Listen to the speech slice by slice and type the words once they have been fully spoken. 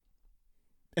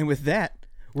And with that,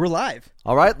 we're live.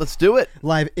 All right, let's do it.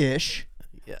 Live-ish.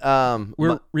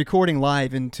 We're recording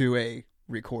live into a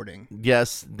recording.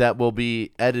 Yes, that will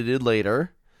be edited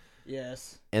later.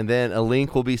 Yes. And then a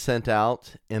link will be sent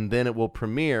out, and then it will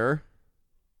premiere.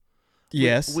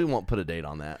 Yes. We won't put a date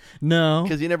on that. No.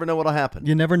 Because you never know what'll happen.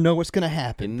 You never know what's going to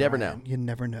happen. You never Brian. know. You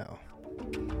never know.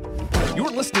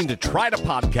 You're listening to Try to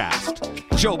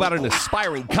Podcast, a show about an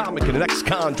aspiring comic and an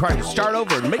ex-con trying to start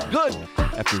over and make good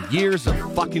after years of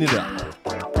fucking it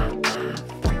up.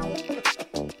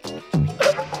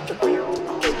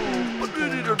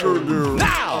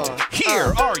 Now,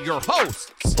 here are your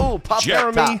hosts, Pop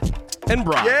Jeremy and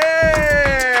Brian.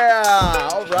 Yeah!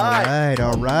 All right.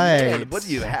 All right. Man, what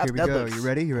do you have? Here we That go. looks- You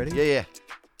ready? Yeah.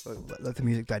 Let the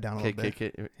music die down a little bit.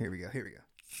 Okay. Here we go.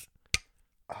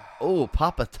 Oh,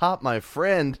 Papa Top, my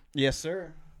friend. Yes,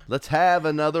 sir. Let's have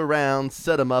another round.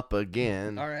 Set them up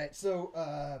again. All right. So,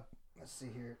 let's see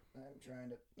here. I'm trying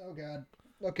to. Oh God.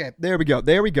 Okay. There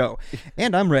we go.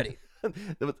 And I'm ready.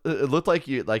 It looked like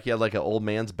you had like an old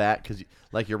man's back because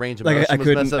like your range of Like, motion I was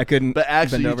couldn't- messed up. I couldn't But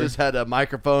actually, bend you over. just had a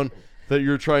microphone that you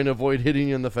were trying to avoid hitting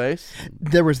you in the face.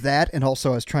 There was that, and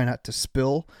also I was trying not to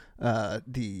spill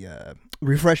the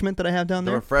refreshment that I have down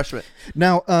The there. refreshment.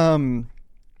 Now,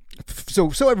 so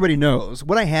everybody knows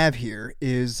what I have here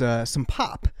is some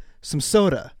pop, some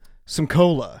soda, some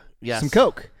cola, Yes. some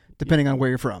Coke, depending on where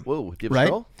you're from. Whoa, do you have a right?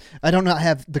 straw? I do not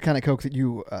have the kind of Coke that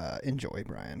you enjoy,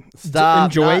 Brian. Stop,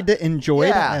 Enjoyed.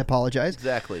 Yeah. I apologize.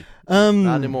 Exactly.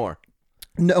 Not anymore.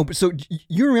 No, but so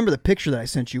you remember the picture that I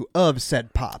sent you of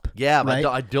said pop? Yeah, but right?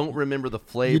 I don't remember the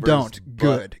flavors. You don't. but-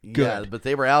 Good. Yeah, but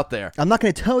they were out there. I'm not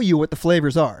going to tell you what the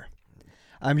flavors are.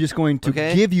 I'm just going to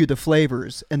Okay. give you the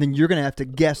flavors, and then you're going to have to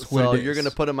guess what So it is. you're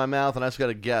gonna put it in my mouth, and I just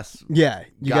gotta guess. Yeah,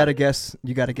 you Got got to it. guess.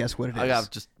 You got to guess what it is. I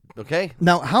got just okay.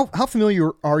 Now, how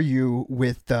familiar are you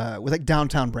with like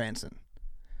downtown Branson?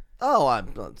 Oh,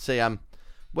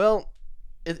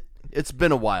 It's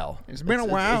been a while. It's been a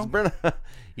while. It's been,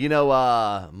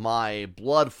 my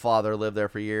blood father lived there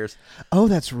for years. Oh,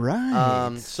 that's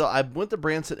right. So I went to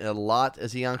Branson a lot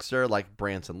as a youngster, like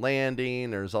Branson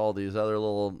Landing. There's all these other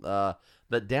little,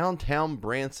 but downtown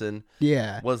Branson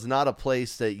yeah. was not a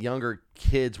place that younger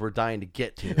kids were dying to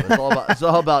get to. It's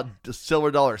all about the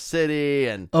Silver Dollar City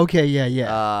and Okay.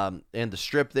 Yeah. and the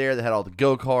strip there that had all the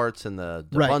go karts and the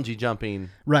Right. bungee jumping.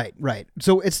 Right.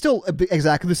 So it's still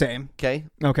exactly the same. Okay,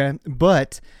 Okay,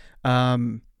 but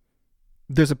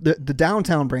there's the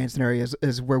downtown Branson area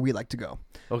is where we like to go.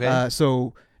 okay,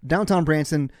 So downtown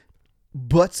Branson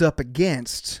butts up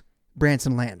against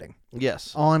Branson Landing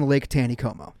yes, on Lake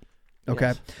Taneycomo. Okay,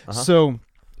 Yes. Uh-huh. so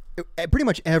pretty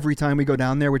much every time we go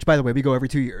down there, which by the way we go every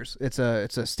 2 years, it's a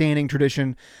standing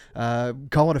tradition.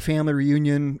 Call it a family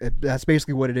reunion. That's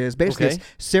basically what it is. Basically, Okay. it's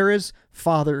Sarah's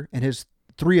father and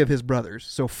three of his brothers,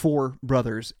 so 4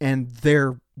 brothers, and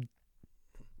their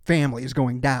family is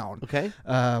going down. okay.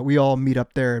 We all meet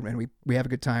up there and we have a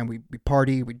good time. We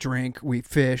party, we drink, we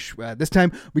fish. This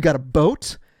time we got a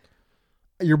boat.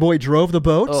 Your boy drove the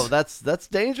boat. Oh, that's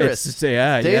dangerous.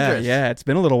 Yeah. dangerous. It's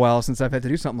been a little while since I've had to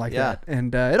do something like Yeah. that,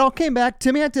 and it all came back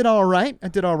to me. I did all right.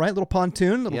 Little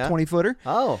pontoon, little Yeah. 20-footer.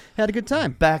 Oh, Had a good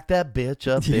time. back that bitch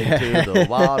up Yeah. into the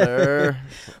water.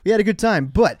 We had a good time.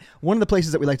 But one of the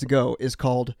places that we like to go is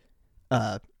called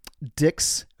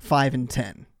Dick's 5 and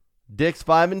 10. Dick's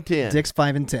 5 and 10. Dick's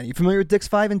 5 and 10. You familiar with Dick's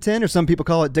 5 and 10, or some people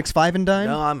call it Dick's 5 and Dime?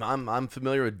 No, I'm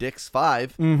familiar with Dick's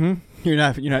 5. Mm-hmm. You're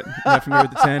not familiar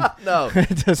with the 10. No.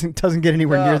 It doesn't get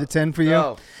anywhere No. near the 10 for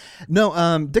you.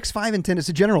 No, Dick's 5 and 10 is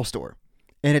a general store,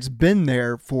 and it's been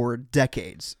there for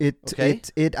decades. Okay.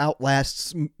 It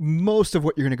outlasts most of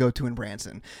what you're going to go to in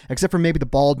Branson, except for maybe the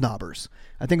Bald Knobbers.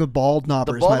 I think the Bald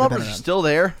Knobbers The ball might have been numbers are around. still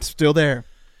there. Still there.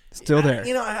 Still there.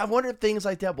 I wonder if things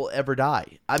like that will ever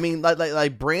die. I mean,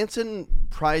 like Branson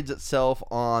prides itself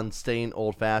on staying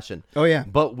old fashioned. Oh yeah.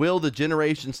 But will the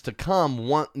generations to come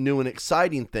want new and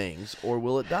exciting things, or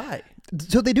will it die?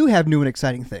 So they do have new and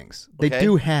exciting things. They Okay.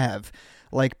 do have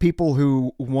like people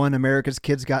who won America's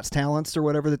Kids Got Talents or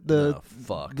whatever Oh,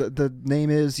 fuck. the name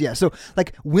is. Yeah. So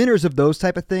like winners of those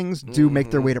type of things do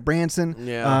make their way to Branson.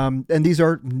 Yeah. And these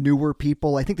are newer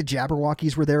people. I think the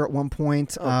Jabberwockies were there at one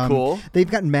point. Oh, cool.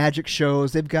 They've got magic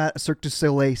shows. They've got a Cirque du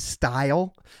Soleil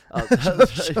style. That's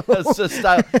just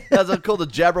style. That's so cool. The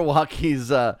Jabberwockies.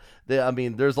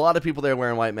 There's a lot of people there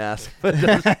wearing white masks.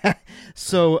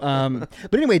 So,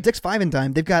 but anyway, Dick's 5 and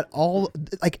Dime, they've got all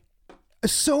like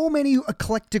so many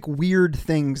eclectic weird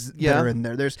things Yeah. that are in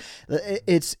there.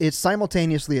 It's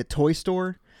simultaneously a toy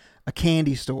store, a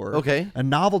candy store, Okay. a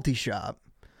novelty shop.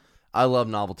 I love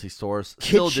novelty stores.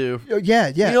 Still do. Yeah.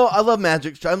 You know, I love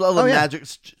magic. I love Oh, yeah. magic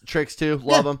tricks too.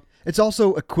 Love them. It's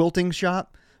also a quilting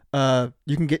shop.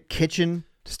 You can get kitchen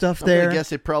stuff I'm there. gonna guess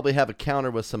they probably have a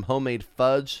counter with some homemade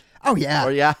fudge. Oh yeah,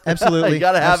 Or yeah. absolutely. You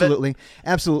gotta have it.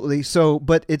 Absolutely. So,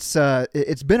 but it's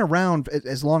been around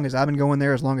as long as I've been going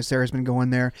there, as long as Sarah's been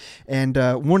going there, and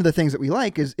one of the things that we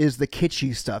like is the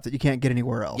kitschy stuff that you can't get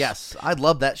anywhere else. Yes, I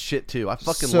love that shit too. I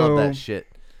fucking So, love that shit.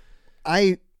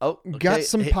 I Okay. got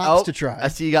some pops to I try.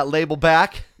 see you got label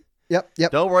back. Yep.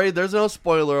 Don't worry, there's no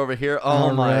spoiler over here. Oh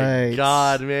All my right.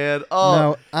 god, man. Oh, Now,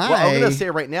 well, I'm I- gonna say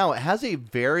right now, it has a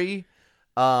very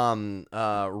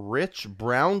rich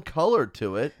brown color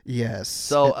to it. Yes.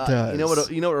 So it does.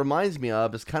 you know what it reminds me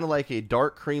of? It's kind of like a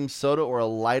dark cream soda or a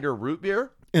lighter root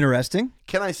beer. Interesting.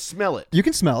 Can I smell it? You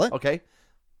can smell it. Okay.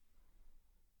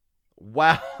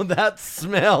 Wow, that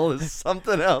smell is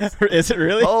something else. Is it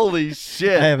really? Holy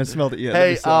shit! I haven't smelled it yet.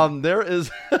 Hey, there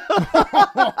is.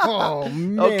 Oh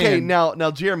man. Okay, now,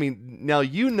 Jeremy, now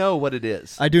you know what it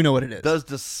is. I do know what it is. Does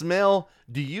the smell?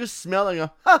 Do you smell it and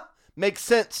go, huh? Makes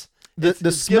sense. The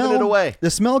It's smell, giving it away. The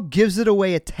smell gives it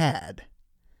away a tad,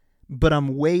 but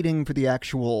I'm waiting for the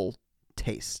actual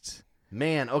taste.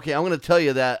 Man, okay, I'm gonna tell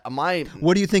you that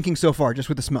What are you thinking so far, just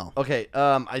with the smell? Okay,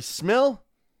 I smell.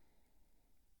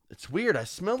 It's weird. I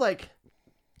smell like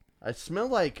a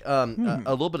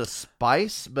little bit of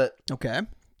spice, but Okay.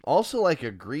 also like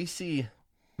a greasy,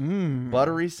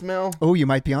 buttery smell. Oh, you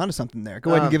might be onto something there.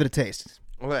 Go ahead and give it a taste.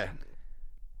 Okay.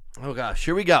 Oh gosh,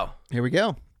 here we go. Here we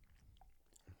go.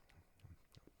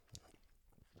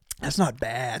 That's not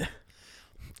bad.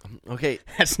 Okay,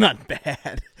 That's not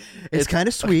bad. It's kind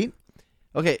of sweet.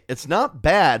 okay, it's not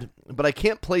bad, but I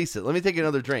can't place it. Let me take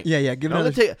another drink. Yeah. Give it I'm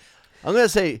another. I'm gonna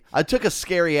say I took a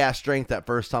scary ass drink that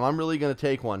first time. I'm really gonna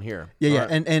take one here. Yeah. All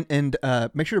right. And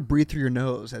make sure to breathe through your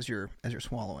nose as you're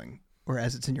swallowing, or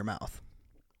as it's in your mouth.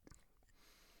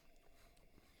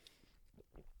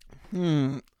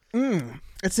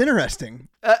 It's interesting.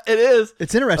 It is.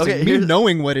 It's interesting. Okay, Me here's-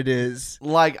 knowing what it is.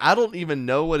 Like I don't even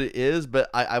know what it is, but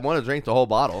I want to drink the whole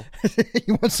bottle.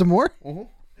 You want some more? Mm-hmm.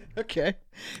 Okay.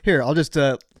 Here, I'll just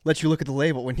let you look at the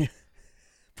label when you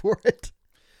pour it.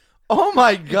 Oh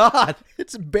my god!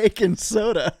 It's baking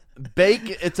soda.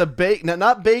 It's a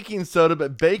not baking soda,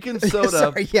 but baking soda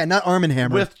Sorry, yeah, not Arm &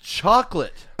 Hammer. with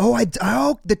chocolate. I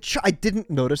didn't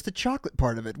notice the chocolate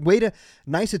part of it.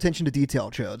 Nice attention to detail,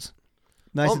 Chodes.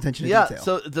 Nice attention to detail.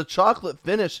 So the chocolate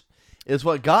finish is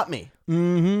what got me.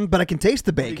 But I can taste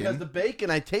the bacon. Because the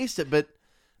bacon, I taste it, but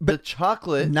the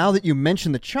chocolate. Now that you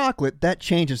mention the chocolate, that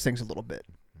changes things a little bit.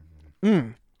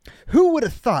 Who would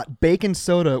have thought baking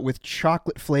soda with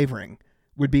chocolate flavoring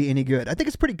would be any good? I think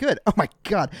it's pretty good. Oh my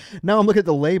god! Now I'm looking at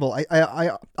the label.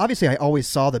 I obviously I always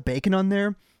saw the bacon on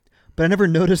there, but I never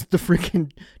noticed the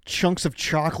freaking chunks of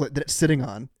chocolate that it's sitting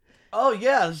on. Oh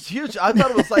yeah, it's huge. I thought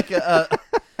it was like a.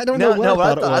 I don't know what I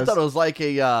thought it was. I thought it was like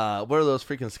a. What are those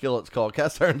freaking skillets called?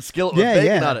 Cast iron skillet Yeah, with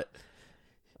bacon yeah. on it.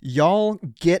 Y'all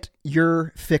get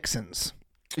your fixins.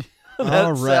 That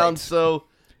All right. sounds so.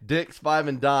 Dicks, five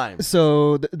and dime.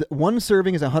 So the one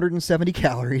serving is 170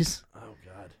 calories. Oh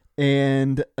god.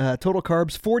 And total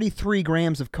carbs, 43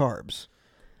 grams of carbs.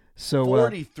 So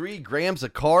 43 grams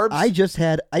of carbs. I just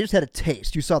had a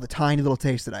taste. You saw the tiny little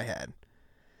taste that I had.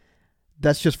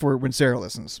 That's just for when Sarah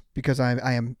listens, because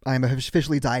I am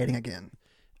officially dieting again.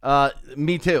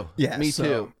 Me too. Yeah, me so,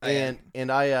 too.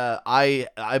 And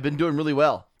I've been doing really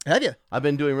well. Have you? I've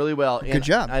been doing really well. And Good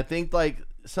job. I think like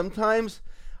sometimes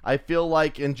I feel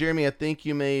like, and Jeremy, I think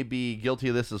you may be guilty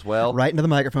of this as well. Right into the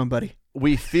microphone, buddy.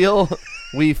 We feel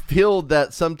that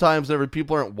sometimes whenever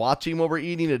people aren't watching what we're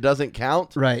eating, it doesn't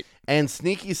count. Right. And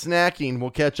sneaky snacking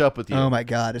will catch up with you. Oh my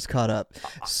God, it's caught up.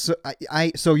 So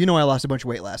I lost a bunch of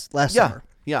weight last yeah. summer.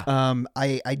 Yeah.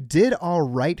 I did all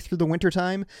right through the winter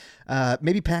time.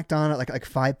 Maybe packed on like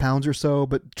 5 pounds or so,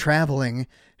 but traveling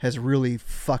has really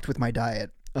fucked with my diet.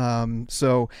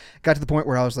 So got to the point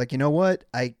where I was like, you know what?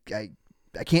 I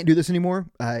can't do this anymore.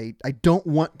 I don't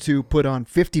want to put on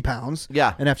 50 pounds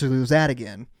Yeah. and have to lose that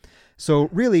again. So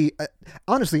really,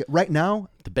 honestly, right now,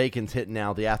 The bacon's hitting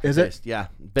now. The Is aftertaste. it? Yeah.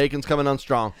 Bacon's coming on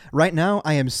strong.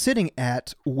 I am sitting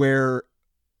at where.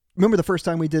 Remember the first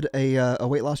time we did a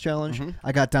weight loss challenge? Mm-hmm.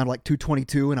 I got down to like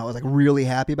 222, and I was like really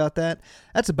happy about that.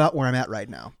 That's about where I'm at right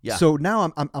now. Yeah. So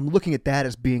now I'm looking at that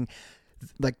as being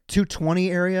like 220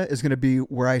 area is going to be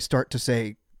where I start to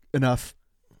say enough,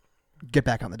 get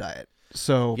back on the diet.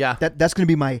 So Yeah. that's going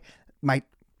to be my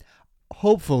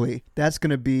hopefully that's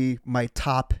going to be my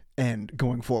top end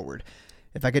going forward.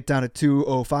 If I get down to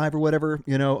 205 or whatever,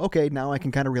 okay, now I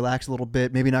can kind of relax a little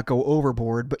bit, maybe not go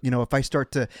overboard, but if I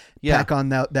start to Yeah. pack on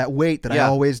that weight that I Yeah.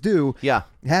 always do, Yeah.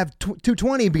 have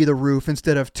 220 be the roof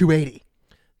instead of 280.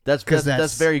 That's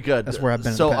that's very good. That's where I've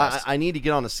been. So in the past. I need to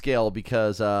get on a scale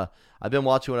because I've been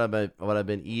watching what I've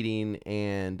been eating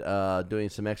and doing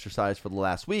some exercise for the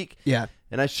last week. Yeah.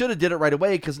 And I should have did it right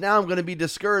away because now I'm going to be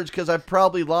discouraged because I've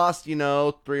probably lost 3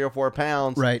 or 4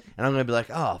 pounds. Right. And I'm going to be like,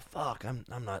 oh fuck, I'm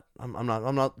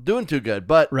not doing too good.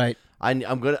 But Right.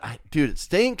 Dude, it's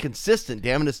staying consistent.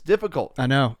 Damn it, it's difficult. I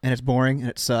know, and it's boring and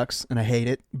it sucks and I hate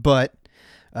it. But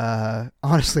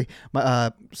honestly,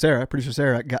 my producer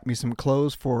Sarah, got me some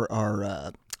clothes for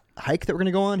our hike that we're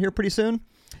gonna go on here pretty soon.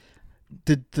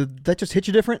 Did that just hit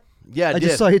you different? Yeah, I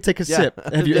just saw you take a Yeah, sip.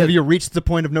 it Have did. you reached the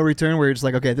point of no return where it's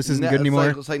like, okay, this isn't good anymore?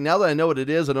 It's like now that I know what it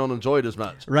is, I don't enjoy it as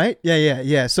much. Right?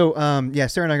 Yeah. So, Sarah and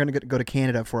I are going to go to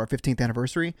Canada for our 15th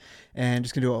anniversary and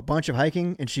just going to do a bunch of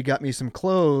hiking. And she got me some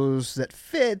clothes that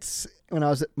fits when I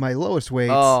was at my lowest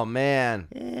weights. Oh man.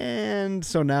 And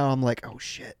so now I'm like, oh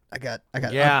shit, I got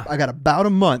Yeah. I got about a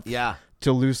month Yeah.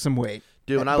 to lose some weight.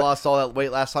 Dude, when I lost all that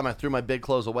weight last time, I threw my big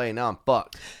clothes away. Now I'm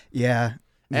fucked. Yeah.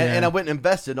 And I went and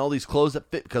invested in all these clothes that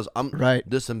fit because Right.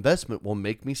 this investment will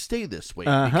make me stay this way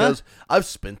Uh-huh. because I've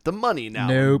spent the money now.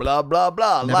 Nope. Blah, blah,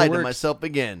 blah. Never Lied to works. myself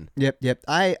again. Yep.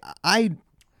 I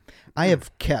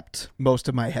have kept most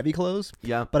of my heavy clothes.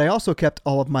 Yeah. But I also kept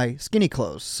all of my skinny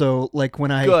clothes. So like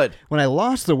when I Good.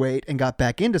 lost the weight and got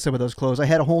back into some of those clothes, I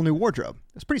had a whole new wardrobe.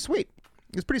 It's pretty sweet.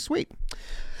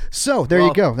 So there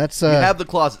you go. That's You have the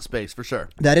closet space for sure.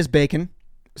 that is bacon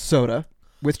soda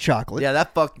with chocolate. Yeah,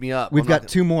 that fucked me up. We've I'm got not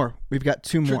two more. We've got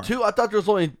two gonna- more. Two? I thought there was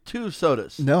only 2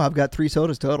 sodas. No, I've got 3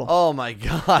 sodas total. Oh my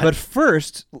god. But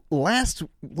first, last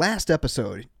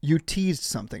episode, you teased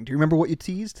something. Do you remember what you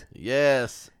teased?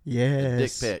 yes.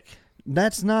 Yes. Dick pic.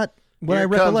 That's not what Here I it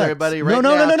comes, recollect. everybody, no, right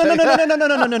no, now. no, no, no, no, no,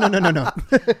 no, no, no, no, no, no, no.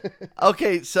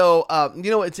 Okay, so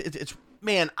it's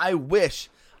man, I wish,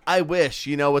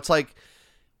 it's like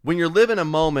when you're living a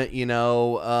moment,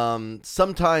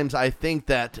 sometimes I think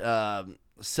that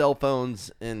cell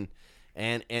phones and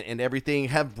everything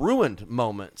have ruined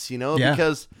moments, Yeah.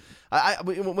 because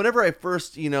whenever I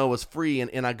first, was free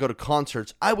and I go to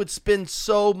concerts, I would spend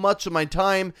so much of my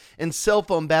time and cell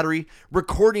phone battery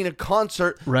recording a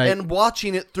concert Right. and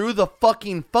watching it through the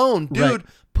fucking phone. Dude, Right.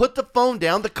 put the phone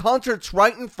down. The concert's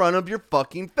right in front of your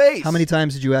fucking face. How many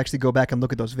times did you actually go back and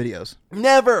look at those videos?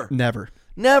 Never. Never.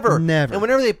 Never. Never. And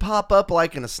whenever they pop up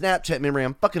like in a Snapchat memory,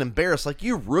 I'm fucking embarrassed. Like,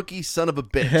 you rookie son of a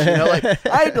bitch. Like,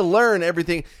 I had to learn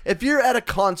everything. If you're at a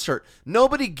concert,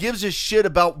 nobody gives a shit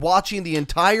about watching the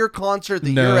entire concert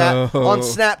that you're at on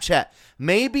Snapchat.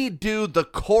 Maybe do the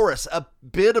chorus, a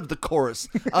bit of the chorus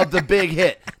of the big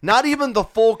hit. Not even the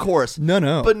full chorus.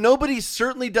 No. But nobody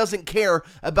certainly doesn't care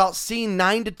about seeing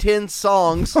 9 to 10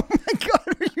 songs. Oh my God,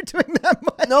 are you doing that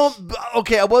much? No,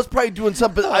 okay, I was probably doing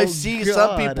something. I see some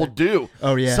God. people do.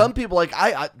 Oh, yeah. Some people like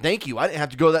I thank you. I didn't have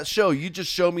to go to that show. You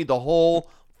just showed me the whole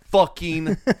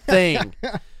fucking thing.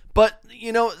 But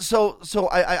so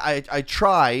I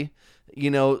try,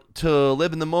 to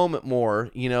live in the moment more.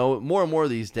 More and more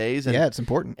these days. And, Yeah, it's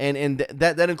important. And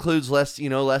that includes less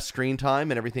screen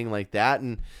time and everything like that.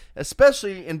 And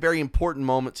especially in very important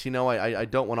moments, I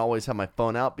don't want to always have my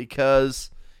phone out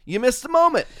because you miss the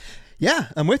moment. Yeah,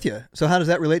 I'm with you. So how does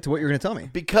that relate to what you're going to tell me?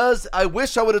 Because I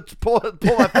wish I would have pulled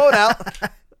my phone out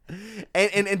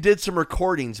and did some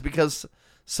recordings because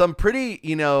some pretty,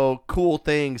 cool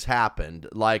things happened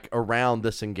like around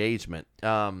this engagement.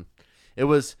 It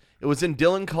was in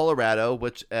Dillon, Colorado,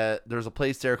 which there's a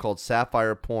place there called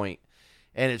Sapphire Point,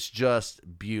 and it's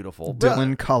just beautiful.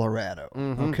 Dillon, Colorado.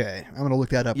 Okay, I'm going to look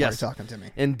that up while you're talking to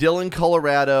me. In Dillon,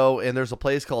 Colorado, and there's a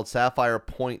place called Sapphire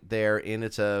Point there, and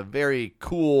it's a very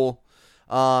cool.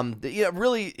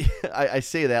 Really, I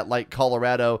say that like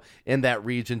Colorado in that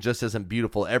region just isn't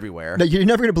beautiful everywhere. No, you're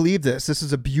never going to believe this. This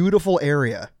is a beautiful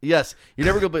area. Yes, you're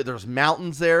never gonna believe there's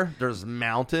mountains there. There's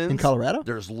mountains In Colorado?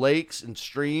 There's lakes and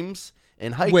streams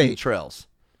and hiking trails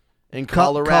in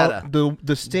Colorado.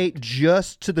 The state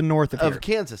just to the north of here. Of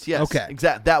Kansas, yes. Okay.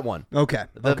 Exact that one. Okay.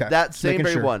 Okay. That Just same making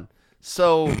very sure. one.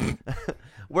 So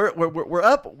we're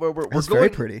up. We're It's going. very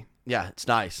pretty. Yeah, it's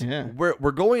nice. Yeah.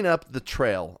 We're going up the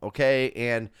trail, okay?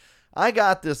 And I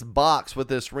got this box with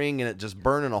this ring and it just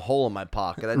burning a hole in my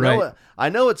pocket. I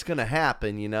know it's gonna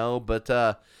happen, but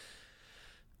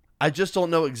I just don't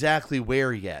know exactly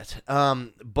where yet.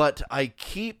 But I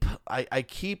keep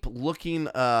looking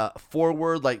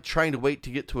forward, like trying to wait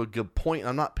to get to a good point. And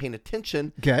I'm not paying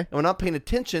attention. Okay. And when I'm not paying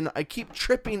attention, I keep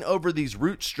tripping over these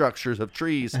root structures of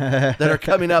trees that are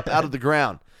coming up out of the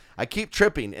ground. I keep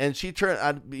tripping, and she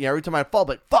turned. Every time I fall, I'm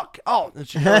like fuck. Oh, and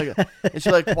she's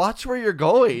like, watch where you're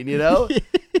going,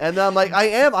 And I'm like,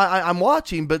 I'm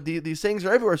watching, but these things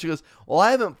are everywhere. She goes, well,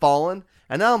 I haven't fallen.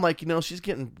 And now I'm like, she's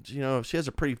getting, she has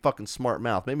a pretty fucking smart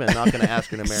mouth. Maybe I'm not going to ask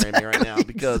her to marry me right now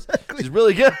because she's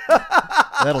really good.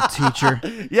 That'll teach her.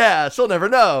 Yeah, she'll never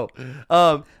know.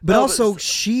 But also,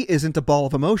 she isn't a ball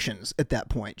of emotions at that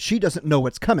point. She doesn't know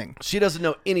what's coming. She doesn't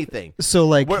know anything. So,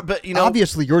 like, but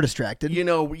obviously you're distracted.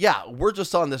 Yeah, we're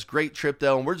just on this great trip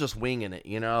though, and we're just winging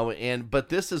it, but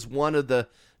this is one of the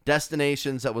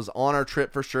destinations that was on our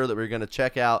trip for sure that we were going to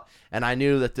check out, and I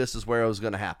knew that this is where it was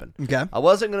going to happen. Okay. I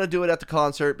wasn't going to do it at the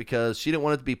concert because she didn't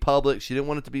want it to be public. She didn't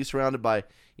want it to be surrounded by,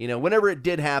 whenever it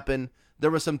did happen, there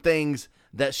were some things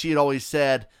that she had always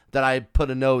said that I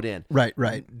put a note in. Right.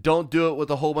 Don't do it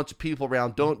with a whole bunch of people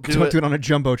around. Don't do it on a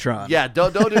Jumbotron. Yeah,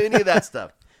 don't do any of that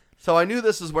stuff. So I knew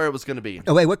this is where it was going to be.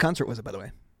 Oh, wait, what concert was it, by the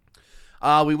way?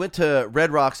 We went to Red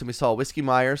Rocks and we saw Whiskey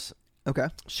Myers, Okay.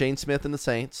 Shane Smith and the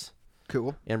Saints,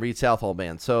 Cool. and Reed Southall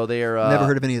Band. So they're Never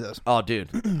heard of any of those. Oh, dude.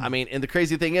 I mean, and the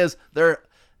crazy thing is,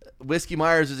 Whiskey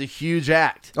Myers is a huge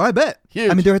act. Oh, I bet. Huge.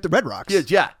 I mean, they're at the Red Rocks.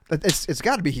 Huge, yeah. It's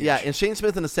got to be huge. Yeah, and Shane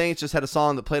Smith and the Saints just had a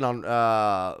song that played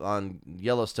on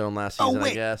Yellowstone last season, I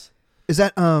wait. guess. Is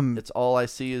that It's All I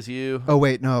See Is You. Oh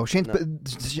wait, no. Son of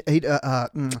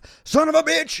a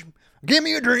bitch, give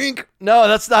me a drink. No,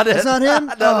 that's not it. That's not him.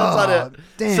 No, that's not it.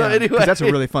 Damn. So anyway, 'Cause that's a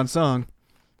really fun song.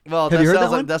 well. Have you heard that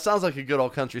sounds one? like that sounds like a good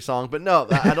old country song, but no,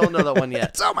 I don't know that one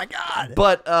yet. Oh my god.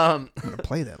 But I'm gonna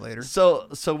play that later. so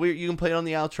you can play it on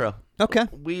the outro. Okay.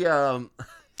 We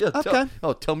Okay.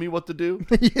 tell me what to do.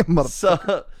 Yeah,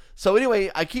 mother- So anyway,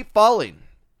 I keep falling.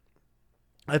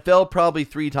 I fell probably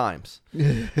 3 times.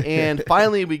 And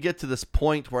finally we get to this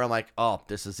point where I'm like, oh,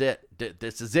 this is it.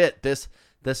 This is it. This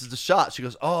is the shot. She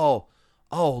goes, oh,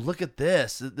 look at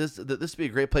this. This would be a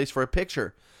great place for a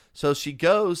picture. So she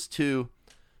goes to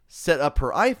set up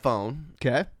her iPhone.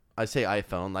 Okay. I say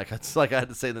iPhone like it's like I had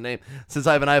to say the name. Since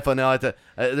I have an iPhone now, I have to,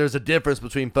 there's a difference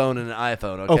between phone and an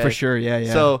iPhone. Okay? Oh, for sure.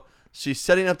 Yeah. So she's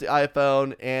setting up the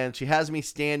iPhone, and she has me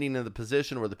standing in the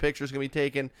position where the picture's going to be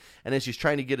taken, and then she's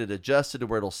trying to get it adjusted to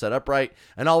where it'll set up right,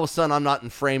 and all of a sudden, I'm not in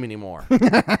frame anymore.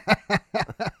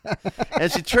 And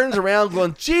she turns around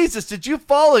going, Jesus, did you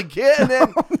fall again? And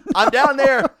then I'm down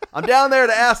there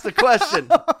to ask the question.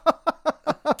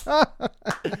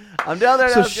 I'm down there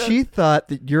to So ask she thought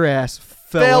that your ass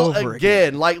fell over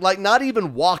again. Like not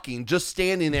even walking, just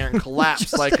standing there and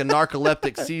collapsed like a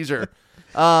narcoleptic Caesar.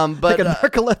 But Like a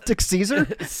narcoleptic Caesar?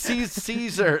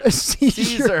 Caesar.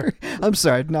 I'm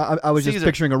sorry. No, I was just Caesar.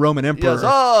 picturing a Roman emperor.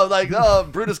 Yes.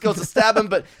 Brutus goes to stab him,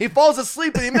 but he falls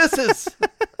asleep and he misses.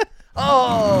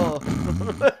 Oh.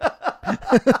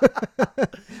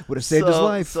 Would have saved his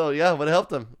life. So yeah, would have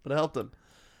helped him.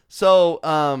 So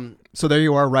So there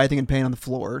you are, writhing in pain on the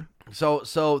floor.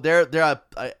 So there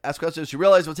I ask questions. She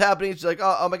realizes what's happening. She's like,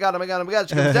 oh my god.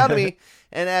 She comes down to me,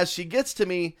 and as she gets to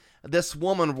me, this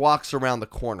woman walks around the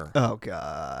corner. Oh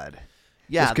God.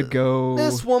 Yeah, This could go.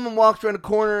 This woman walks around the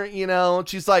corner, and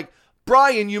she's like,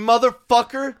 Brian, you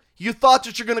motherfucker. You thought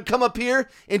that you're going to come up here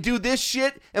and do this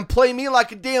shit and play me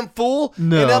like a damn fool?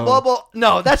 No. And that blah, blah.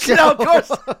 No, that's no, of course.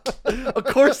 Of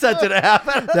course that didn't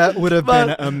happen. That would have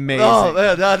been amazing. Oh,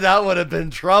 man, that would have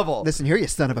been trouble. Listen here, you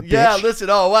son of a bitch. Yeah,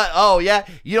 listen. Oh, what? Oh, yeah.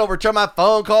 You don't return my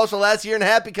phone calls for the last year and a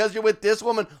half because you're with this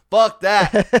woman? Fuck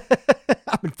that.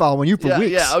 I've been following you for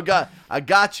weeks. Yeah, oh, God. I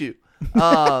got you.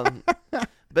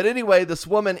 But anyway, this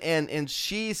woman, and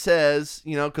she says,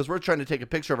 because we're trying to take a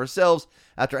picture of ourselves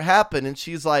after it happened, and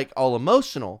she's like all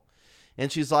emotional. And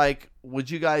she's like, would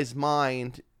you guys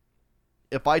mind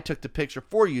if I took the picture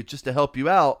for you just to help you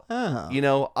out?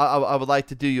 Oh. I would like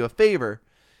to do you a favor.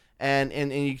 And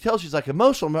you can tell she's like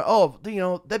emotional. I'm like, oh,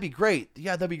 that'd be great.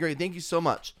 Yeah, that'd be great. Thank you so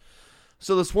much.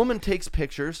 So this woman takes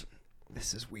pictures.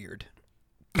 This is weird.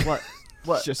 What?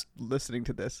 What? Just listening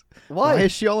to this. Why? Why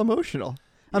is she all emotional?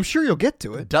 I'm sure you'll get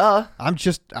to it. Duh. I'm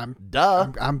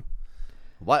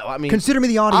Why? I mean, consider me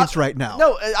the audience right now.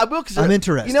 No, I will. I'm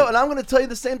interested. And I'm going to tell you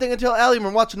the same thing I tell Allie when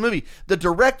we're watching the movie. The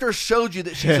director showed you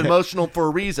that she's emotional for a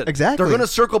reason. Exactly. They're going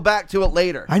to circle back to it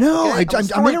later. I know. Okay?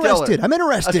 I'm interested. I'm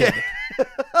interested. Okay.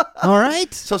 All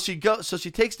right. So she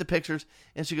takes the pictures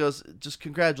and she goes, just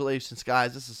congratulations,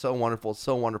 guys. This is so wonderful. It's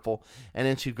so wonderful. And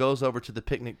then she goes over to the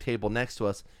picnic table next to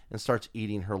us and starts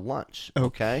eating her lunch.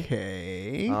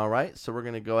 Okay. All right. So we're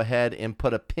going to go ahead and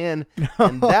put a pin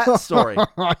in that story.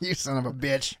 You son of a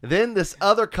bitch. Then this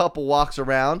other couple walks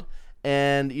around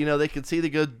and, they can see, they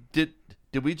go, did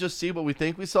we just see what we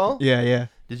think we saw? Yeah.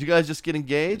 Did you guys just get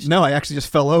engaged? No, I actually just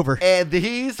fell over. And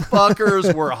these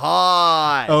fuckers were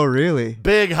high. Oh, really?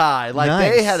 Big high. Like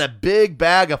Nice. they had a big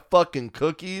bag of fucking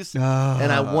cookies. And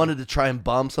I Oh. wanted to try and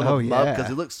bum some Oh, of them up yeah. because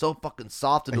they look so fucking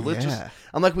soft and delicious. Yeah.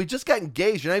 I'm like, we just got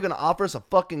engaged. You're not even going to offer us a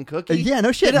fucking cookie? Yeah,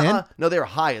 no shit, They didn't- man. No, they were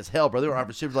high as hell, bro. They were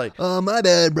offering shit like, Oh, my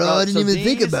bad, bro. I didn't so even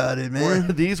think these about it, were-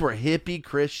 man. these were hippie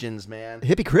Christians, man.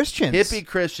 Hippie Christians. Hippie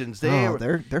Christians. They Oh, were,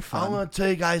 they're I fun. want to tell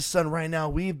you guys, son, right now,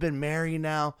 we've been married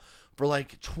now for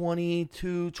like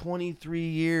 22, 23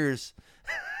 years.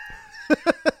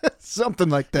 Something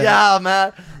like that. Yeah,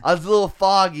 man. I was a little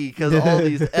foggy because of all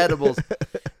these edibles.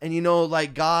 And,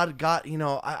 like, God,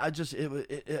 I just,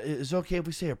 it's okay if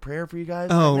we say a prayer for you guys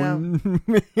Oh, right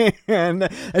now? man.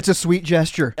 It's a sweet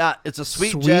gesture. It's a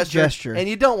sweet, Sweet gesture. gesture. And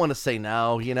you don't want to say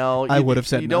no, I would have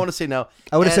said you no. don't want to say no.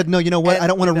 I would have And- said, no, you know what? and, I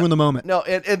don't want to ruin the moment. No,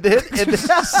 and then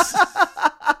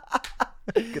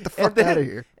Get the fuck out of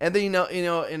here. And then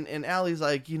and Allie's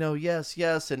like,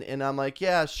 yes, and I'm like,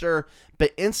 yeah, sure.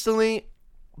 But instantly,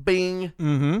 bing,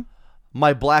 Mm-hmm.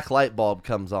 my black light bulb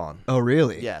comes on. Oh,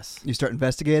 really? Yes. You start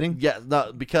investigating? Yeah,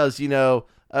 no, because a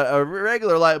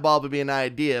regular light bulb would be an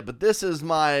idea, but this is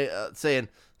my saying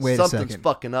Wait a something's second.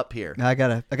 fucking up here. I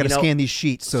gotta scan these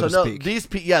sheets, so to no, speak.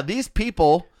 these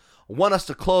people want us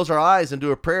to close our eyes and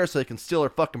do a prayer so they can steal our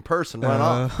fucking purse and run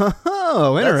off.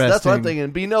 Oh, interesting. That's what I'm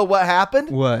thinking. But you know what happened?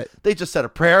 What? They just said a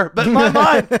prayer, but in my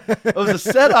mind, it was a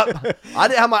setup. I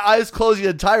didn't have my eyes closed the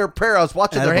entire prayer. I was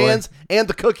watching their Attaboy. hands and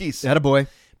the cookies. Attaboy.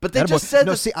 But they Attaboy. just said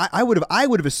no. this. See, I would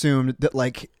have assumed that,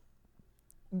 like,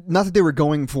 not that they were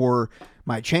going for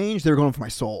my change, they were going for my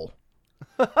soul.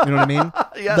 You know what I mean?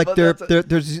 Yeah, like but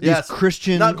there's these yes,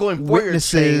 Christian not going for your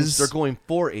change, witnesses they're going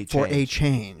for a change. for a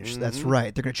change. That's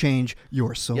right. They're going to change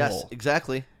your soul. Yes,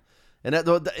 exactly. And that,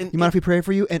 and, You mind if we pray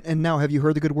for you? And now, have you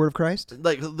heard the good word of Christ?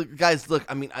 like, look, guys, look.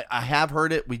 I mean, I have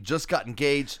heard it. We just got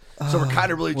engaged, so we're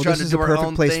kind of really Well, trying this to is do a our perfect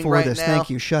own place thing for right this. now. Thank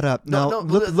you. Shut up. No, No,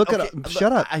 no, look okay, at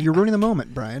shut up. I- You're ruining the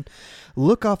moment, Brian.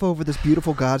 Look off over this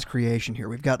beautiful God's creation here.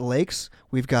 We've got lakes,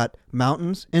 we've got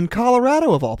mountains in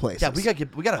Colorado of all places. Yeah, we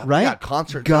got a right.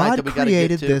 concert tonight God that we got to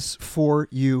created get to. this for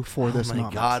you for Oh this my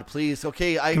moment. God, please.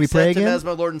 Okay, I Can we pray accept him again? as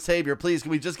my Lord and Savior. Please,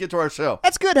 can we just get to our show?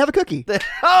 That's good. Have a cookie.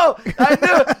 Oh, I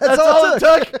knew it. That's all it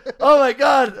took. Oh my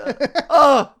God.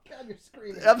 Oh,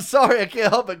 I'm sorry. I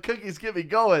can't help it. Cookies get me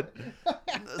going.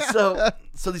 So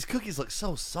these cookies look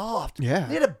so soft. Yeah.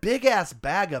 They had a big ass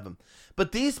bag of them.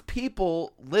 But these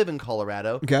people live in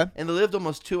Colorado. Okay. And they lived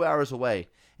almost 2 hours away.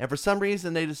 And for some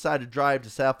reason, they decided to drive to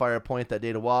Sapphire Point that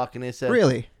day to walk. And they said,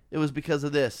 Really? it was because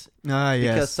of this. Ah,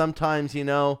 yes. Because sometimes,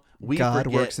 we God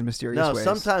forget. works in mysterious ways.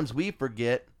 Sometimes we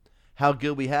forget how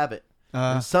good we have it.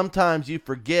 Uh. And sometimes you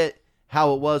forget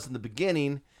how it was in the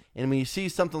beginning. And when you see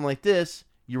something like this,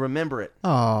 you remember it.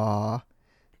 Aw.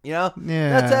 Yeah.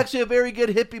 Yeah. That's actually a very good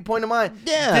hippie point of mine.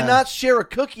 Yeah. Did not share a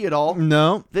cookie at all.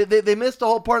 No. They missed the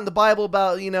whole part in the Bible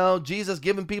about, Jesus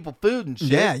giving people food and shit.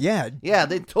 Yeah. Yeah,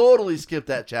 they totally skipped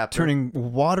that chapter. Turning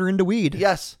water into weed.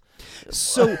 Yes.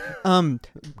 So,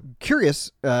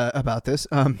 curious about this.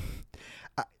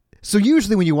 So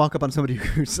usually when you walk up on somebody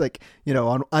who's like,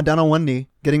 down on one knee,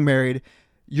 getting married,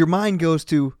 your mind goes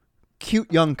to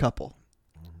cute young couple,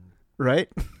 right?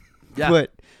 Yeah.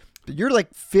 But you're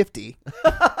like 50.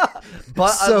 But I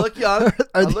So, look young.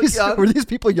 Were these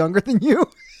people younger than you?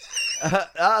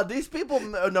 These people,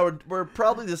 no, were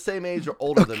probably the same age or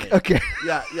older than me. Okay.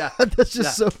 Yeah. That's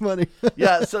just so funny.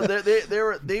 Yeah, so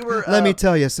they were. Let me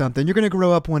tell you something. You're going to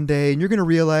grow up one day and you're going to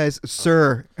realize,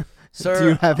 sir, do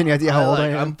you have any idea how old I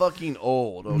am? I'm fucking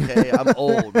old. Okay, I'm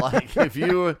old. Like if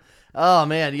you, oh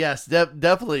man, yes,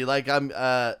 definitely. Like I'm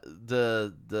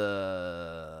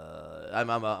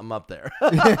I'm up there.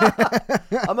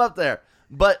 I'm up there.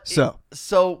 But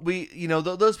so we,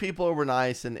 those people were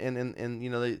nice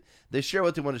and they share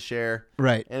what they want to share.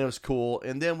 Right. And it was cool.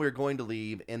 And then we were going to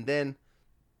leave. And then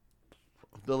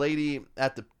the lady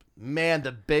at the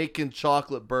bacon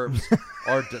chocolate burps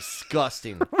are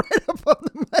disgusting. Right up on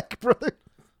the mic, brother.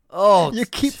 Oh, You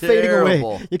keep terrible. fading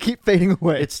away. You keep fading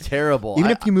away. It's terrible.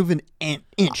 Even if you move an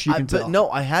inch, you can tell. But no,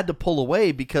 I had to pull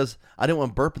away because I didn't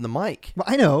want to burp in the mic. Well,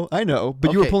 I know,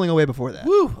 but you were Okay. pulling away before that.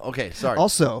 Woo. Okay, sorry.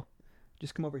 Also,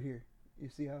 just come over here. You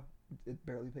see how it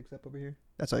barely picks up over here?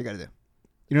 That's all you got to do.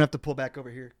 You don't have to pull back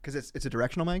over here because it's a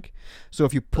directional mic. So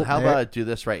if you pull, How about I do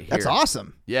this right here? That's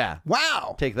awesome. Yeah.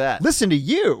 Wow. Take that. Listen to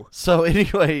you. So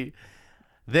anyway,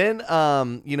 then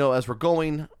as we're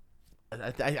going,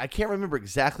 I can't remember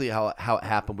exactly how it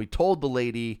happened. We told the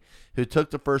lady who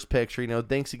took the first picture,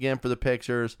 thanks again for the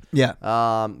pictures. Yeah.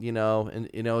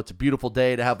 It's a beautiful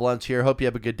day to have lunch here. Hope you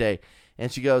have a good day.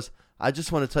 And she goes, I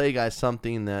just want to tell you guys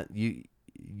something that you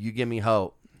give me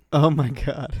hope. Oh my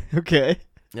God. Okay.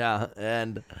 Yeah,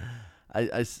 and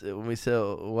when we said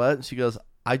what, she goes,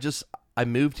 I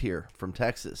moved here from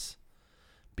Texas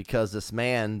because this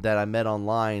man that I met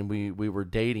online, we were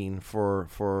dating for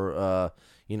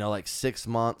like 6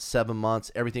 months, 7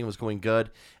 months, everything was going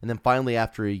good, and then finally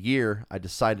after a year, I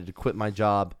decided to quit my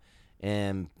job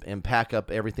and pack up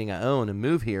everything I own and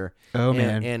move here. Oh,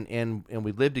 and, man. and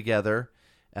we lived together,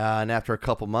 and after a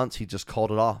couple months, he just called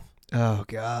it off. Oh,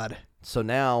 God. So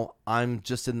now I'm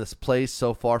just in this place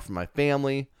so far from my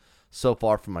family, so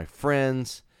far from my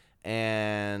friends,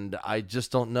 and I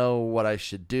just don't know what I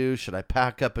should do. Should I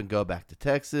pack up and go back to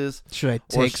Texas? Should I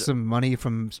take some money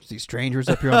from these strangers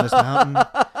up here on this mountain?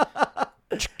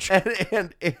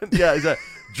 and yeah, he's like,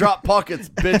 drop pockets,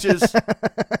 bitches.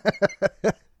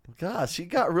 Gosh, she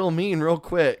got real mean real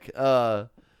quick.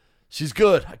 She's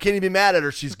good. I can't even be mad at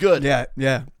her. She's good.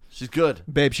 Yeah. She's good.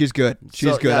 Babe, she's good.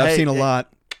 She's So, good. yeah, I've hey, seen a hey.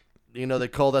 lot. You know, they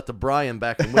call that the Brian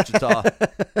back in Wichita.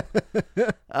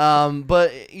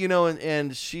 But,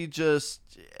 and she just,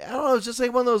 I don't know, it's just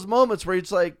like one of those moments where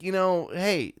it's like,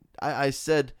 hey, I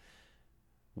said,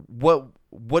 what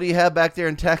do you have back there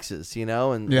in Texas,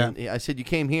 And, Yeah. and I said, you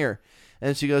came here.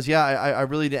 And she goes, yeah, I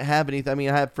really didn't have anything. I mean,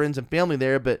 I have friends and family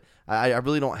there, but I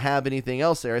really don't have anything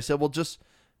else there. I said, well, just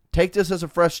take this as a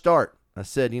fresh start. I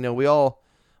said, we all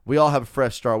have a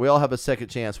fresh start. We all have a second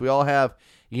chance. We all have,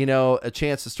 a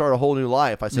chance to start a whole new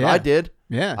life. I said, Yeah. I did.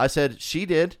 Yeah. I said, she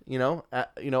did.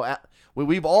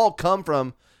 We've all come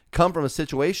from a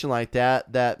situation like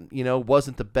that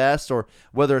wasn't the best, or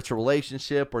whether it's a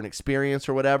relationship or an experience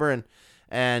or whatever.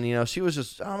 And she was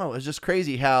just, I don't know. It's just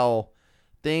crazy how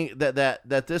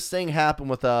that this thing happened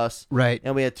with us. Right.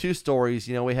 And we had two stories.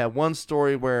 We had one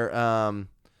story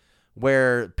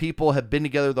where people had been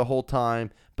together the whole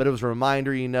time, but it was a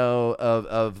reminder,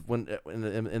 of when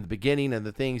in the beginning and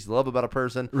the things you love about a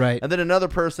person. Right. And then another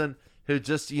person who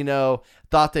just,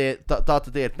 thought that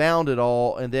they had found it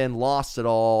all and then lost it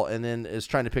all and then is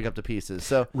trying to pick up the pieces.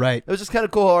 So Right. it was just kind of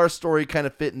cool how our story kind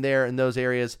of fit in there in those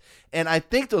areas. And I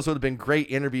think those would have been great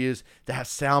interviews to have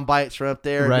sound bites from up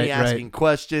there and Right, me asking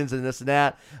questions and this and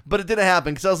that. But it didn't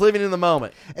happen because I was living in the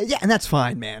moment. Yeah, and that's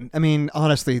fine, man. I mean,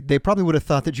 honestly, they probably would have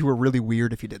thought that you were really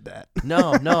weird if you did that.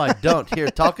 No, I don't. Here,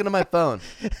 talking to my phone.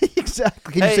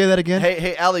 Exactly. Can you say that again?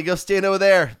 Hey, Allie, go stand over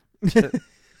there.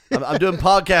 I'm doing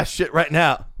podcast shit right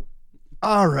now.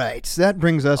 All right. So that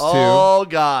brings us to Oh,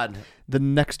 God. the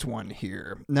next one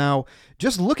here. Now,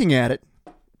 just looking at it,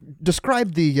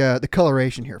 describe the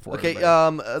coloration here for Okay,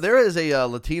 everybody. there is a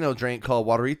Latino drink called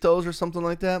Guadaritos or something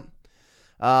like that.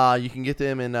 You can get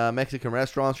them in Mexican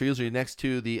restaurants. They're usually next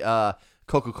to the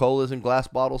Coca-Colas in glass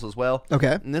bottles as well.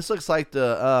 Okay. And this looks like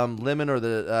the lemon or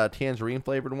the tangerine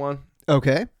flavored one.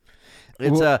 Okay.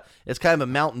 It's kind of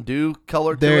a Mountain Dew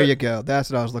color to it. There you go.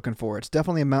 That's what I was looking for. It's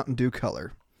definitely a Mountain Dew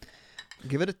color.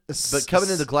 Give it a But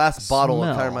coming in the glass bottle, it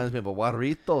kind smell. of reminds me of a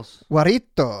Guadaritos.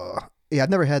 Guarito. Yeah,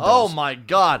 I've never had those. Oh, my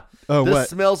God. Oh, this what?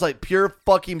 smells like pure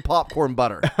fucking popcorn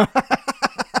butter.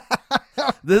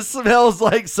 This smells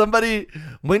like somebody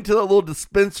went to the little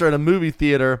dispenser in a movie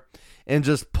theater and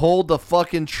just pulled the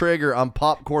fucking trigger on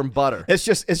popcorn butter. It's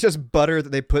just butter that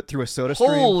they put through a soda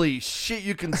stream. Holy shit,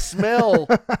 you can smell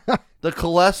the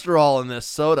cholesterol in this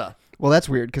soda. Well, that's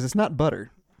weird because it's not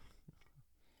butter.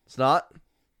 It's not?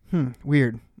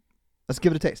 Weird. Let's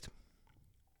give it a taste.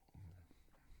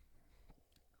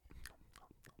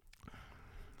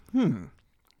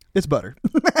 It's butter.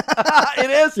 It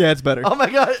is? Yeah, it's butter. Oh, my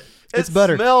God. It's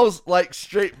butter. It smells like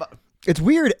straight butter. It's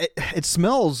weird. It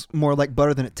smells more like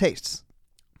butter than it tastes,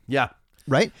 Yeah.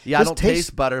 right? Yeah, I Just don't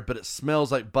taste butter, but it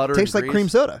smells like butter tastes and like grease. cream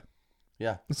soda.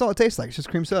 Yeah. That's all it tastes like. It's just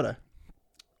cream soda.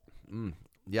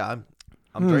 Yeah,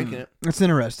 I'm drinking it. That's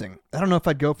interesting. I don't know if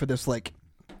I'd go for this like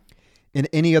in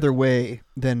any other way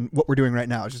than what we're doing right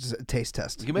now. It's just a taste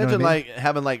test. You can know what imagine I mean? like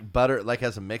having like butter like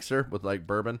as a mixer with like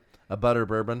bourbon, a butter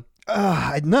bourbon.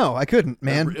 No, I couldn't,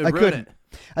 man. It'd I ruin couldn't.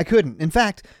 it. I couldn't. In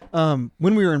fact, when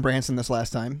we were in Branson this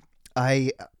last time,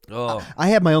 I Oh,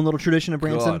 had my own little tradition of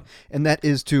Branson, God. and that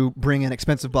is to bring an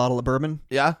expensive bottle of bourbon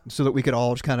yeah. so that we could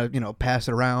all just kind of, pass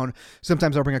it around.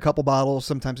 Sometimes I'll bring a couple bottles.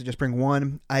 Sometimes I just bring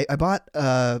one. I bought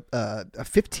a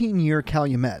 15-year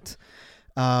Calumet.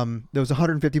 That was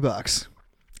 $150.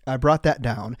 I brought that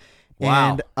down.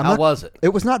 Wow. And How was it? It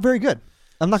was not very good.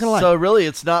 I'm not going to lie. So really,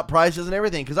 it's not prices and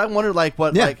everything because I wondered like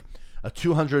what Yeah. like a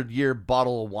 200-year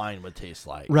bottle of wine would taste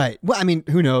like. Right. Well, I mean,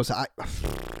 who knows? I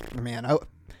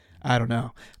don't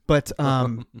know. But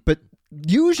but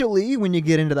usually when you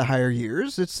get into the higher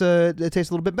years, it tastes a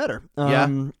little bit better.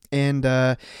 And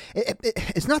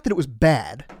it's not that it was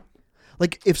bad.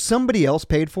 Like if somebody else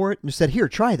paid for it and just said, "Here,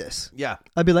 try this," Yeah.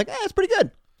 I'd be like, "It's pretty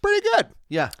good." pretty good.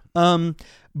 Yeah.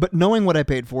 But knowing what I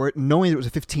paid for it, knowing it was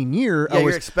a 15-year, Yeah,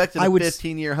 you're expecting a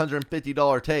 15-year,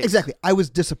 $150 taste. Exactly. I was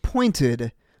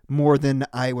disappointed more than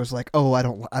I was like, oh, I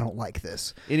don't like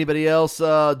this. Anybody else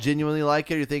genuinely like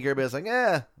it? Or you think everybody's like,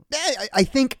 I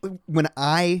think when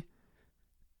my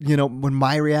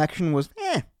reaction was,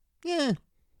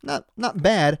 not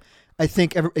bad. I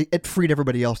think it freed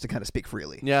everybody else to kind of speak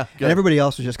freely. Yeah, good. And everybody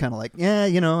else was just kind of like,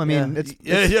 it's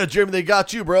Jeremy, they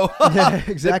got you, bro. Yeah,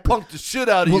 exactly. They punked the shit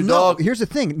out of you, dog. Here's the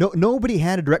thing. Nobody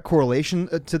had a direct correlation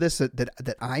to this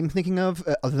that I'm thinking of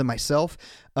other than myself.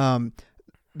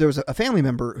 There was a family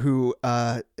member who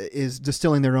is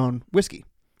distilling their own whiskey.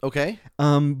 Okay.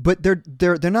 But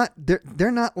they're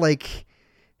not like,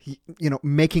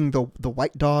 making the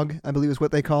white dog, I believe is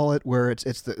what they call it, where it's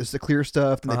the clear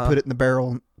stuff and they put it in the barrel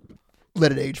and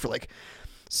let it age for like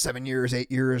 7 years, 8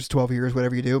 years, 12 years,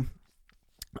 whatever you do.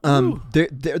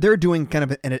 They're doing kind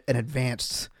of an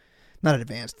advanced, not an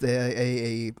advanced,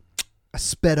 a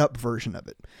sped up version of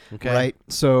it. Okay. Right.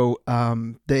 So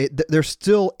they're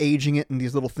still aging it in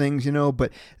these little things,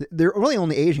 but they're really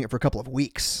only aging it for a couple of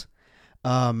weeks.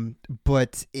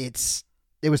 But it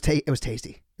was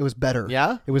tasty. It was better.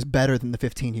 Yeah? It was better than the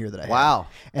 15-year that I had. Wow.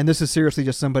 And this is seriously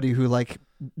just somebody who like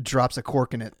drops a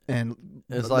cork in it and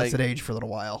lets it age for a little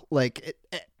while. Like it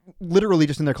literally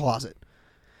just in their closet.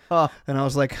 Huh. And I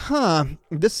was like,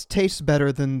 this tastes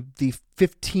better than the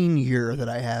 15-year that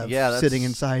I have sitting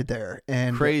inside there.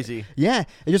 And crazy. It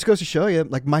just goes to show you,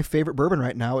 like my favorite bourbon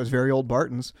right now is Very Old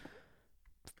Barton's.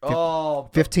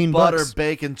 $15. Butter,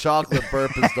 bacon, chocolate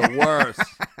burp is the worst.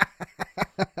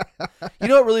 You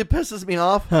know what really pisses me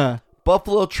off?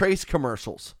 Buffalo Trace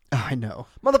commercials. Oh, I know.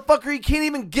 Motherfucker, you can't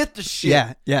even get the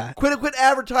shit. Yeah. Quit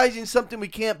advertising something we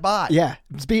can't buy. Yeah,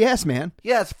 it's BS, man.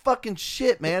 Yeah, it's fucking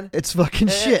shit, man. It's fucking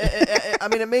shit. I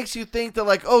mean, it makes you think that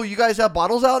like, oh, you guys have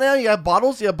bottles out now? You have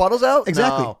bottles? You have bottles out?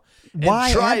 Exactly. No. Why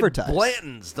and try advertise?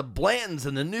 The Blanton's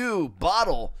and the new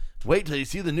bottle. Wait till you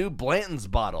see the new Blanton's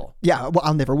bottle. Yeah, well,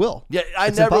 I never will. Yeah,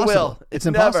 It's never impossible. will. It's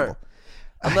impossible. Never.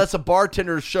 Unless a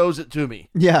bartender shows it to me.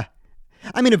 Yeah.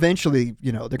 I mean, eventually,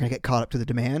 they're going to get caught up to the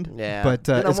demand. Yeah. But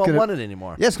then I won't want it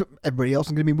anymore. Yes, everybody else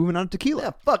is going to be moving on to tequila.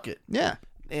 Yeah, fuck it. Yeah.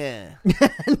 Yeah.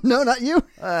 No, not you.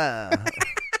 I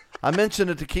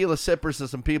mentioned a tequila sippers to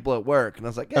some people at work, and I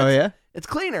was like, oh, yeah? It's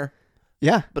cleaner.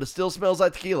 Yeah. But it still smells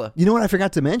like tequila. You know what I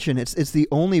forgot to mention? It's the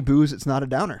only booze that's not a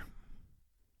downer.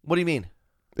 What do you mean?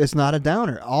 It's not a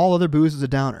downer. All other booze is a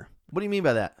downer. What do you mean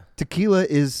by that? Tequila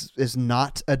is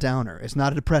not a downer. It's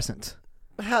not a depressant.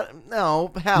 How?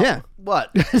 No. How? Yeah.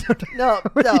 What? No.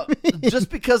 Just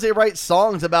because they write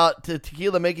songs about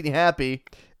tequila making you happy.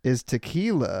 Is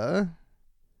tequila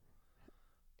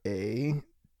a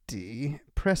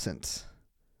depressant?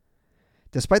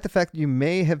 Despite the fact that you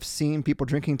may have seen people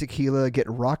drinking tequila get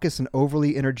raucous and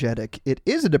overly energetic, it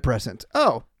is a depressant.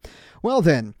 Oh, well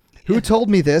then. Who told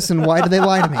me this and why did they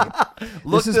lie to me?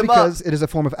 This is because it is a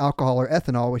form of alcohol or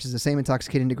ethanol, which is the same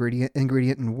intoxicating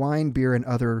ingredient in wine, beer, and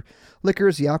other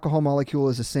liquors. The alcohol molecule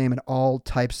is the same in all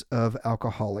types of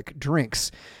alcoholic drinks.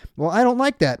 Well, I don't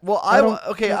like that. Well,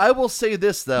 I will say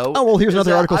this, though. Oh, well, here's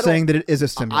another article saying that it is a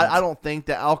stimulant. I don't think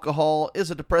that alcohol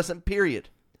is a depressant, period.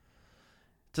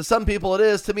 To some people it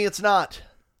is. To me, it's not.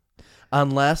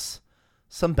 Unless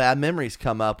some bad memories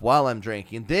come up while I'm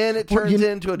drinking. Then it turns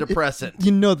into a depressant.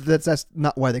 That's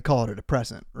not why they call it a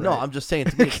depressant, right? No, I'm just saying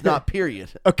to me it's not,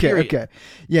 period. Okay.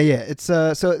 Yeah. It's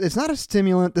so it's not a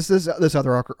stimulant. This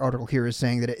other article here is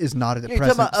saying that it is not a depressant.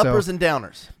 You're talking about uppers and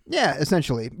downers. Yeah,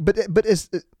 essentially. But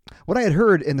what I had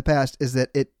heard in the past is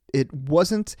that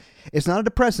it's not a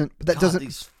depressant, but that doesn't.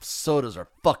 These sodas are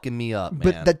fucking me up, man.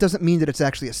 But that doesn't mean that it's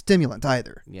actually a stimulant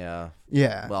either. Yeah.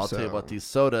 Yeah. Well, I'll tell you what, these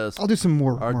sodas I'll do some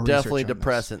more are definitely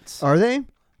depressants. Are they?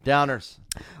 Downers.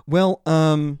 Well,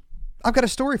 I've got a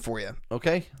story for you.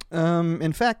 Okay.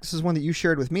 In fact, this is one that you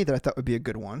shared with me that I thought would be a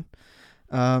good one.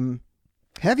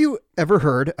 Have you ever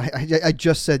heard, I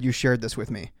just said you shared this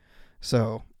with me,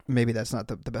 so maybe that's not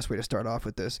the best way to start off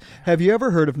with this. Have you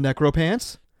ever heard of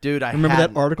Necropants? Dude, I remember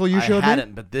that article you showed me? I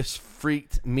hadn't, but this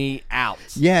freaked me out.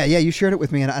 Yeah, you shared it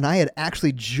with me, and I had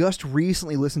actually just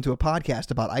recently listened to a podcast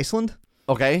about Iceland.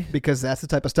 Okay. Because that's the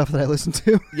type of stuff that I listen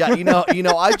to. Yeah,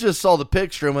 I just saw the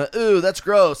picture and went, ooh, that's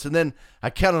gross, and then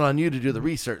I counted on you to do the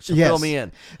research, so fill me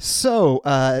in. So,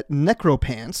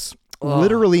 Necropants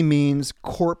literally means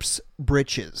corpse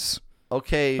britches.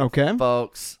 Okay,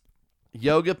 folks.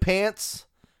 Yoga pants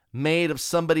made of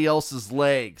somebody else's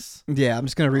legs. Yeah, I'm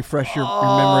just going to refresh your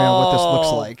memory on what this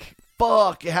looks like.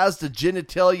 fuck. It has the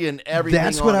genitalia and everything.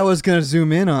 That's what on I it. was going to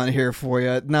zoom in on here for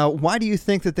you. Now, why do you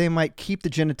think that they might keep the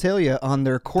genitalia on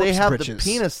their corpse They have britches?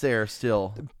 the penis there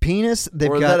still. Penis. They've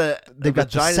Or is got that a they've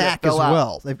got the vagina that sack as fell out?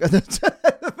 well. They've got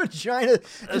the vagina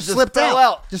just slipped fell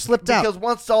out. Just slipped out. Because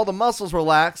once all the muscles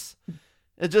relax,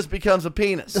 it just becomes a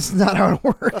penis. That's not how it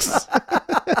works.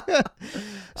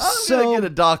 I'm going to get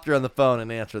a doctor on the phone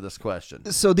and answer this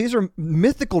question. So these are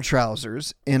mythical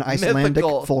trousers in Icelandic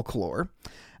Mythical. folklore.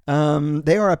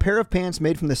 They are a pair of pants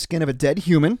made from the skin of a dead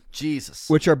human, Jesus.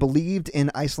 which are believed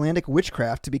in Icelandic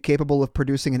witchcraft to be capable of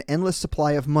producing an endless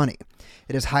supply of money.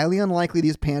 It is highly unlikely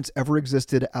these pants ever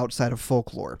existed outside of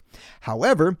folklore.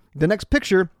 However, the next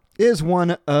picture is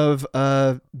one of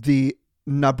the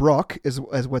Nabrok, is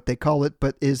what they call it,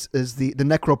 but is the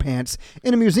necro pants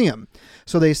in a museum.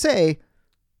 So they say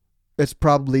it's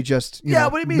probably just you know,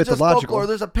 what do you mean? Just mythological. folklore.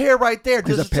 There's a pair right there.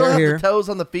 There's Does a it still pair have here. the toes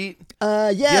on the feet? Yeah,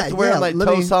 You have to wear, like, let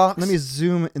toe me, socks? Let me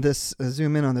zoom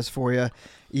in on this for you.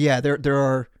 Yeah, there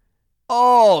are.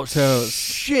 Oh, Toes.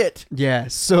 shit. Yeah,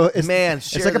 so it's Man, it's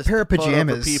share like a this pair of photo for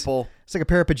pajamas. people. It's like a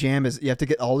pair of pajamas. You have to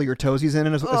get all of your toesies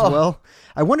in as Oh. well.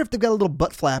 I wonder if they've got a little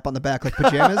butt flap on the back like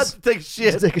pajamas. Take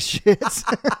shit. To take a shit.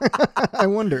 I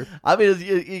wonder. I mean,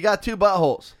 you got two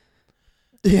buttholes.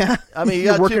 Yeah. I mean, you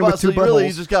You're got working two with buttholes, two so you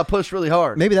buttholes. just got to push really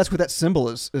hard. Maybe that's what that symbol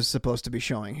is supposed to be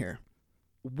showing here.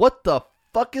 What the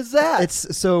fuck is that?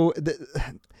 It's so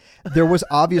there was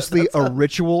obviously a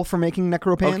ritual for making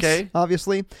necropants. Okay.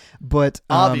 Obviously, but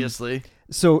Obviously.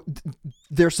 So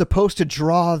they're supposed to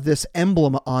draw this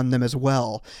emblem on them as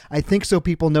well. I think so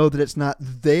people know that it's not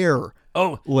their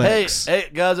legs. Hey,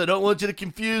 guys, I don't want you to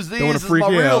confuse these. Don't want This to is freak my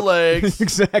you real out. legs.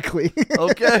 Exactly.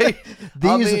 Okay?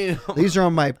 These are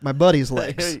on my buddy's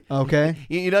legs. Okay.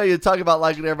 You know, you talk about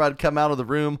like whenever I'd come out of the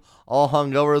room all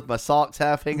hungover with my socks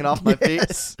half hanging off my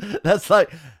Yes. feet. That's like,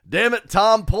 damn it,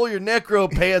 Tom, pull your necro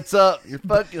pants up. You're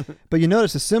fucking. But you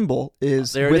notice the symbol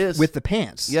is There it with, is. with the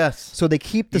pants. Yes. So they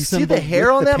keep the You see symbol. the hair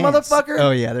with on the that pants. motherfucker?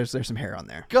 Oh yeah, there's some hair on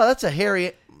there. God, that's a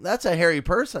hairy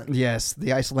person. Yes, the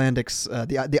Icelandics,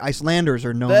 the Icelanders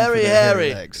are known for Very their hairy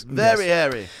hairy. legs. Very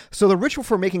Yes. hairy. So the ritual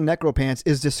for making necropants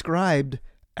is described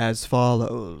as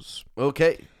follows.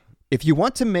 Okay. If you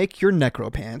want to make your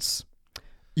necropants,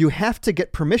 you have to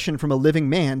get permission from a living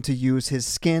man to use his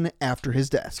skin after his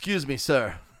death. Excuse me,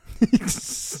 sir.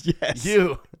 Yes.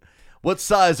 You. What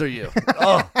size are you?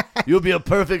 Oh, you'll be a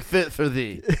perfect fit for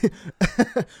thee.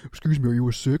 Excuse me, are you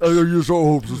a 6? Your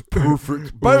arms is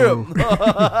perfect. Bam.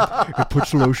 It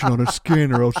puts lotion on his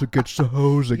skin or else it gets the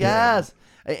hose again. Yes.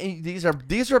 And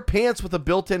these are pants with a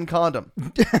built-in condom.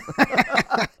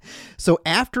 So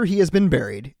after he has been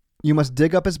buried, you must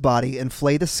dig up his body and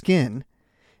flay the skin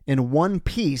in one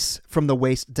piece from the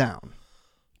waist down.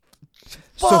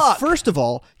 Fuck. So first of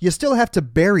all, you still have to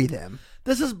bury them.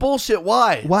 This is bullshit.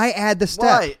 Why? Why add the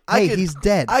step? Why? Hey, he's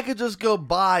dead. I could just go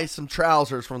buy some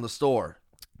trousers from the store.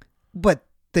 But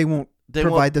they won't They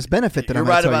provide won't- this benefit that You're I'm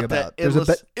going right to tell you about about. that. There's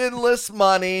a Endless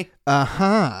money.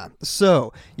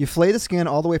 So you flay the skin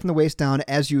all the way from the waist down.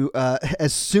 As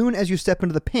soon as you step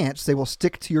into the pants, they will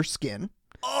stick to your skin.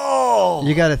 Oh,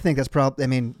 You got to think that's probably. I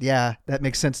mean, yeah, that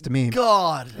makes sense to me.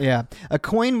 God. Yeah. A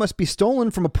coin must be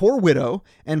stolen from a poor widow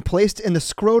and placed in the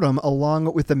scrotum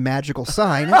along with the magical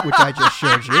sign, which I just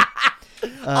showed you.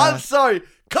 I'm sorry.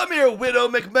 Come here, Widow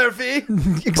McMurphy.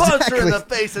 Punch her in Exactly. the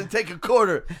face and take a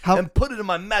quarter and put it in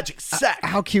my magic sack.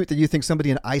 How cute that you think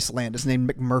somebody in Iceland is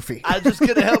named McMurphy. I just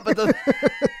couldn't help it.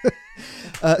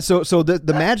 So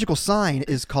the magical sign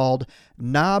is called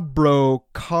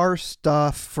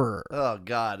Nabrokarstafur. Oh,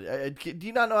 God. Do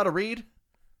you not know how to read?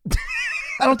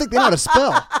 I don't think they know how to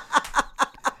spell.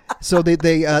 So they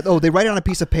write it on a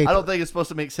piece of paper. I don't think it's supposed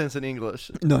to make sense in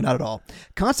English. No, not at all.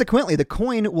 Consequently, the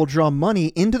coin will draw money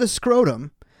into the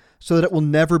scrotum so that it will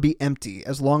never be empty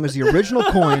as long as the original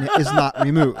coin is not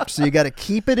removed. So you got to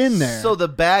keep it in there. So the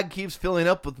bag keeps filling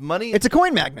up with money? It's a coin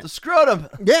the magnet. scrotum.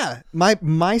 Yeah,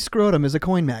 my scrotum is a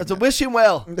coin magnet. It's a wishing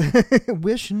well.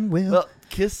 Wishing well. Well,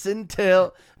 kiss and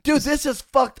tell. Dude, this is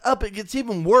fucked up. It gets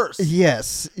even worse.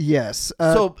 Yes.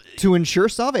 So- to ensure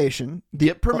salvation,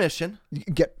 Get permission.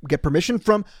 get permission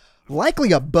from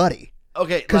likely a buddy,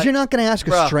 Okay. because like, you're not going to ask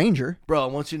a Bruh. stranger. Bro, I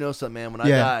want you to know something, man. When I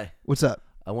Yeah. die, What's up?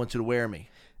 I want you to wear me.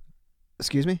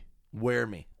 Excuse me. Wear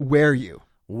me. Wear you?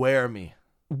 Wear me.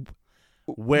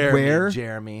 Wear Where? me,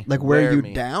 Jeremy. Like wear you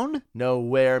me. down? No,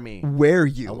 wear me. Wear I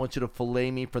you? want you to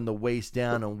fillet me from the waist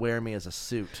down and wear me as a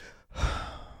suit.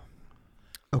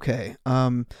 Okay.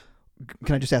 Can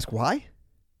I just ask why?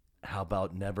 How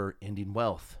about never-ending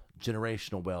wealth,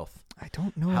 generational wealth? I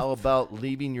don't know. How about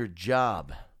leaving your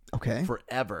job Okay.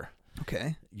 forever?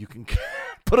 Okay. You can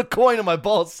put a coin in my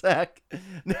ball sack.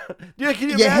 Dude, can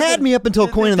you You imagine? had me up until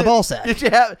coin in the ball sack. Did you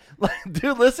have, like,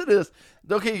 dude, listen to this.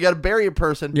 Okay, you got to bury a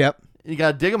person. Yep. You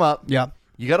got to dig them up. Yep.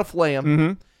 You got to flay them.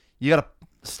 Mm-hmm. You got to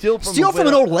steal from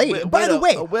An old lady. By the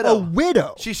way, a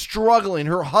widow. She's struggling.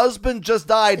 Her husband just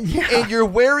died, and you're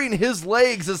wearing his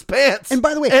legs as pants. And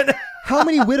by the way, how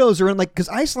many widows are in, like, because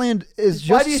Iceland is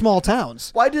just small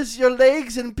towns. Why does your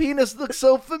legs and penis look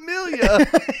so familiar?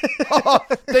 Oh,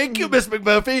 thank you, Miss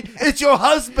McMurphy. It's your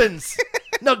husband's.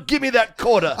 Now give me that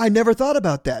quarter. I never thought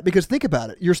about that, because think about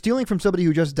it. You're stealing from somebody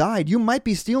who just died. You might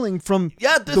be stealing from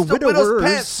the widow's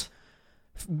pants.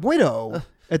 Widow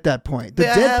at that point. The May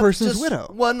I dead have person's just widow.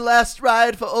 One last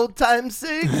ride for old time's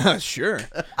sake. Sure.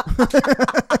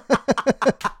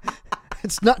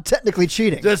 It's not technically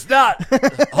cheating. It's not.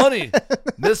 Honey,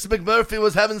 Miss McMurphy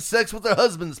was having sex with her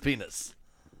husband's penis.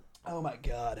 Oh my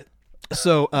God.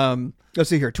 So, let's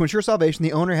see here. To ensure salvation,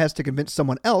 the owner has to convince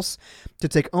someone else to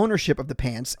take ownership of the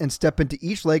pants and step into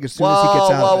each leg as soon as he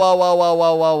gets out of it.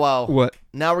 Whoa. What?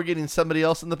 Now we're getting somebody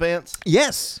else in the pants?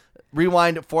 Yes.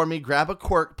 Rewind it for me. Grab a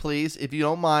quirk, please, if you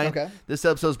don't mind. Okay. This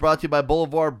episode is brought to you by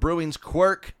Boulevard Brewing's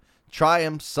Quirk. Try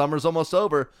them. Summer's almost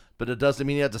over, but it doesn't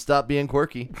mean you have to stop being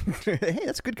quirky. Hey,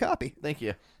 that's good copy. Thank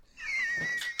you.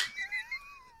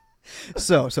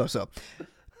 So.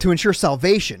 To ensure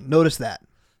salvation, notice that.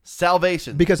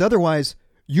 Salvation. Because otherwise,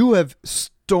 you have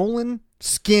stolen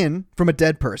skin from a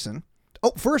dead person.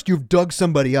 Oh, first you've dug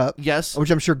somebody up. Yes. Which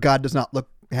I'm sure God does not look,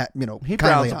 He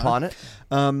kindly frowns upon it.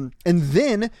 And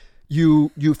then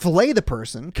you fillet the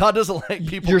person, God doesn't like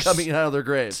people coming out of their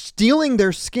graves. stealing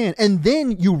their skin, and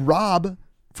then you rob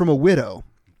from a widow,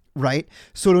 right?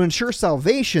 So to ensure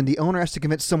salvation, the owner has to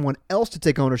convince someone else to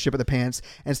take ownership of the pants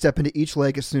and step into each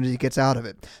leg as soon as he gets out of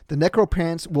it. The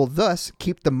necropants will thus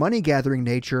keep the money-gathering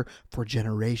nature for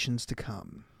generations to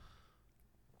come.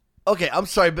 Okay, I'm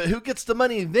sorry, but who gets the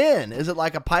money then? Is it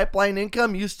like a pipeline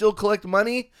income? You still collect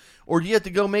money? Or do you have to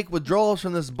go make withdrawals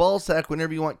from this ball sack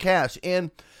whenever you want cash? And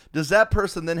does that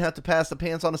person then have to pass the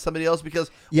pants on to somebody else?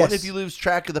 Because Yes. what if you lose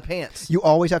track of the pants? You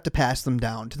always have to pass them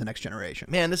down to the next generation.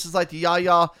 Man, this is like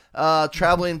the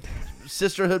traveling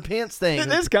sisterhood pants thing.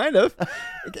 It is kind of.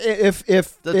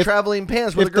 If Traveling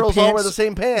pants where the girls all wear the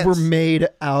same pants. were made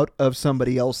out of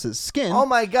somebody else's skin. Oh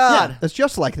my God. Yeah, that's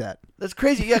just like that. That's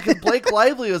crazy. Yeah, because Blake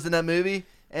Lively was in that movie,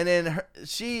 and then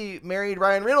she married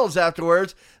Ryan Reynolds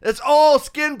afterwards. It's all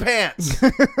skin pants.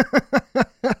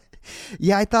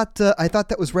 Yeah, I thought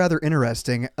that was rather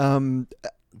interesting.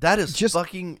 That is Just-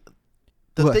 fucking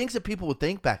the What? things that people would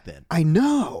think back then. I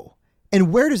know.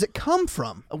 And where does it come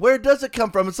from? Where does it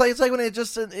come from? It's like when it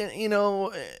just like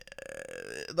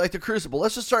the Crucible.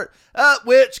 Let's just start.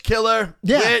 Witch killer.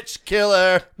 Yeah. Witch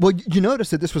killer. Well, you notice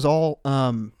that this was all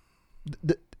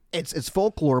it's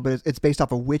folklore, but it's based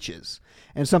off of witches.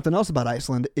 And something else about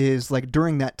Iceland is, like,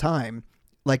 during that time,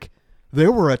 like,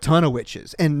 there were a ton of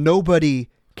witches and nobody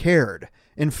cared.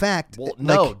 In fact, Well,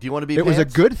 no. like, Do you want to be? it was a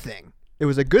pants? good thing. It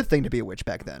was a good thing to be a witch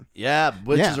back then. Yeah,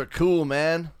 witches Yeah. are cool,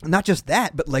 man. Not just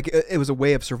that, but like it was a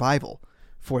way of survival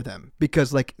for them,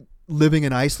 because like living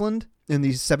in Iceland in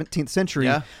the 17th century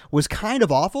Yeah. was kind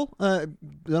of awful. I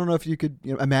don't know if you could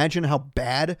imagine how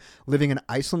bad living in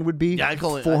Iceland would be Yeah, I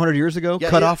call it- 400 years ago, Yeah,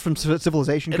 cut it- off from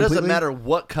civilization It completely. doesn't matter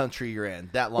what country you're in.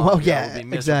 That long. Well, ago, yeah, it would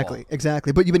be miserable.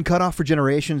 exactly. But you've been cut off for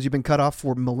generations. You've been cut off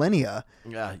for millennia.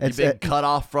 Yeah, you've It's- been cut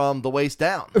off from the waist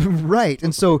down. Right.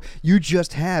 And so you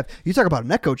just have, you talk about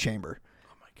an echo chamber.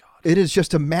 Oh my God. It is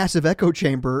just a massive echo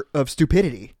chamber of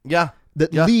stupidity Yeah.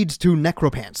 that Yeah. leads to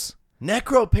necropants.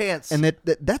 Necropants. And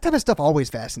that type of stuff always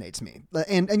fascinates me.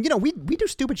 And we do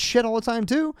stupid shit all the time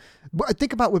too. But I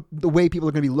think about the way people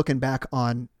are going to be looking back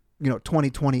on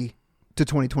 2020 to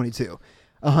 2022,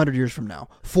 100 years from now,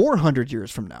 400 years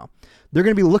from now. They're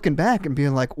going to be looking back and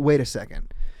being like, wait a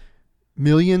second,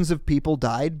 millions of people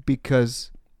died because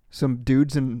some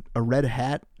dudes in a red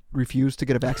hat refused to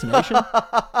get a vaccination.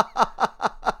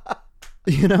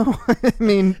 I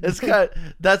mean, It's kind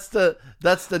that's the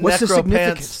What's the necropants.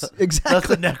 significance? Exactly. That's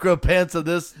the necropants of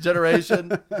this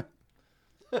generation.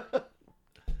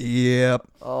 yep.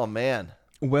 Oh man.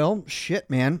 Well, shit,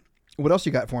 man. What else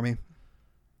you got for me?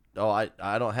 Oh, I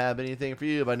don't have anything for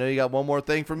you, but I know you got one more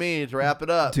thing for me to wrap it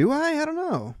up. Do I? I don't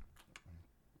know.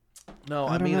 No,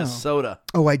 I I don't mean know. a soda.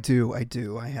 Oh, I do.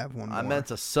 I have one more. I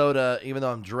meant a soda, even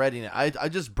though I'm dreading it. I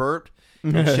just burped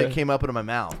and shit came up into my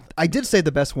mouth. I did say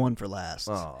the best one for last.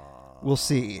 Oh. We'll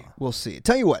see.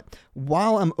 Tell you what,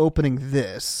 while I'm opening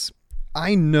this,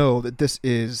 I know that this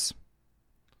is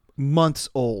months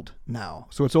old now,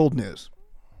 so it's old news.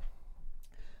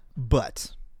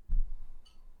 But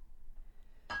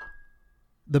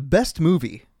the best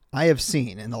movie I have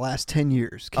seen in the last 10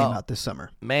 years came Oh. out this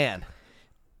summer. Man.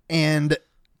 And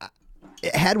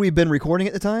had we been recording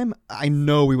at the time, I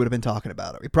know we would have been talking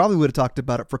about it. We probably would have talked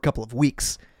about it for a couple of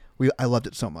weeks. I loved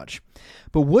it so much.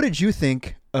 But what did you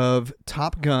think of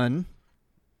Top Gun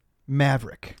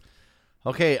Maverick?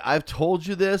 Okay, I've told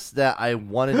you this, that I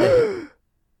wanted to...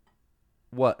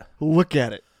 What? Look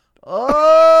at it.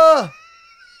 Oh!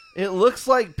 It looks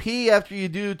like pee after you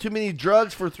do too many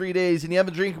drugs for 3 days and you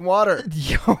haven't drinking water.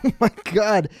 Oh my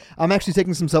God. I'm actually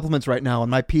taking some supplements right now,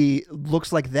 and my pee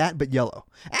looks like that, but yellow.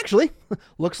 Actually,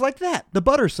 looks like that. The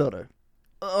butter soda.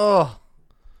 Oh.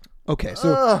 Okay,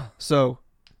 so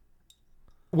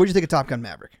what did you think of Top Gun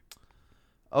Maverick?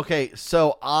 Okay,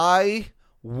 so I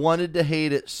wanted to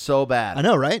hate it so bad. I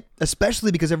know, right?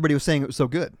 Especially because everybody was saying it was so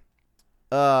good.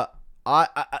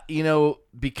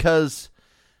 Because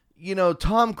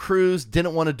Tom Cruise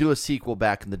didn't want to do a sequel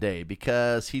back in the day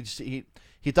because he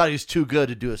thought he was too good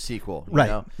to do a sequel. You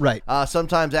know? Right.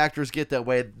 Sometimes actors get that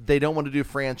way. They don't want to do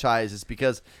franchises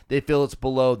because they feel it's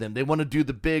below them. They want to do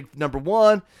the big number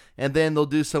one, and then they'll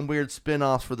do some weird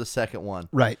spin-offs for the second one.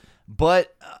 Right.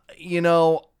 But,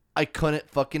 I couldn't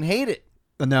fucking hate it.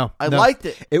 No. I liked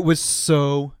it. It was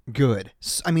so good.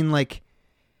 I mean, like,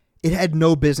 it had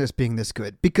no business being this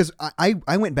good. Because I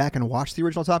went back and watched the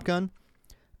original Top Gun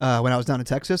when I was down in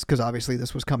Texas, because obviously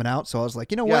this was coming out. So I was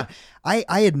like, you know what? I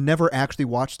had never actually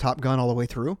watched Top Gun all the way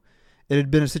through. It had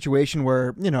been a situation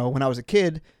where, when I was a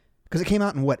kid, because it came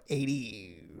out in,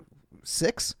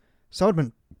 86? So I would have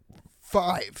been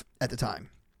 5 at the time.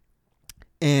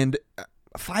 And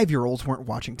 5-year-olds weren't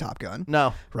watching Top Gun.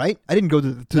 No. Right? I didn't go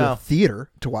to the theater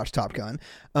to watch Top Gun.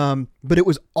 But it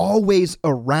was always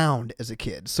around as a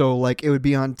kid. So, like, it would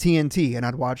be on TNT, and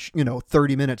I'd watch,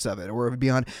 30 minutes of it. Or it would be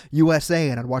on USA,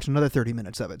 and I'd watch another 30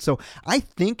 minutes of it. So, I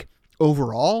think,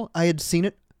 overall, I had seen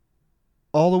it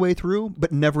all the way through,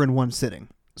 but never in one sitting.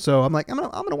 So, I'm like, I'm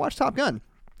gonna watch Top Gun.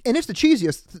 And it's the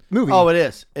cheesiest movie. Oh, it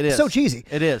is. It is. So cheesy.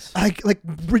 It is. Like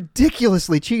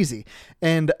ridiculously cheesy.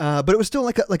 And but it was still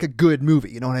like a good movie,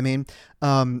 you know what I mean?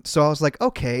 So I was like,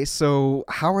 okay, so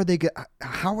how are they going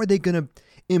to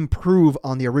improve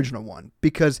on the original one?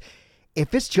 Because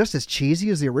if it's just as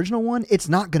cheesy as the original one, it's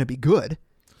not going to be good.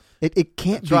 It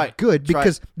can't be good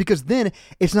because then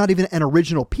it's not even an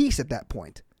original piece at that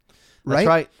point. Right? That's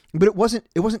right. But it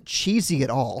wasn't cheesy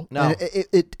at all. No.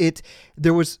 And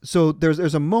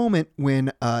there's a moment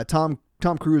when Tom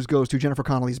Cruise goes to Jennifer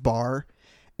Connelly's bar,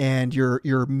 and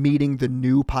you're meeting the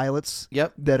new pilots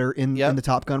that are in the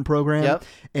Top Gun program. Yep.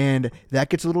 And that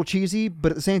gets a little cheesy,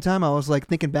 but at the same time I was like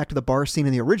thinking back to the bar scene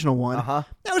in the original one.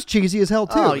 That was cheesy as hell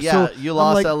too. Oh yeah, so you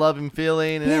lost that loving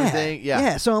feeling and everything.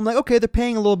 Yeah. So I'm like, okay, they're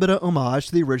paying a little bit of homage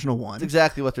to the original one. That's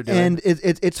exactly what they're doing. And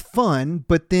it's fun,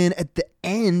 but then at the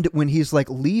end when he's like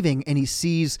leaving and he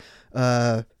sees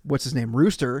what's his name,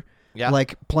 Rooster,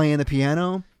 like playing the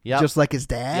piano, just like his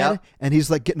dad, and he's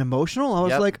like getting emotional. I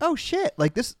was like, oh shit,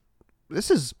 like this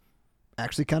is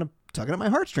actually kind of tugging at my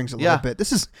heartstrings a little bit.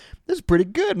 This is pretty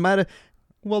good. Might have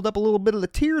welled up a little bit of the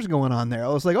tears going on there. I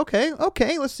was like, okay,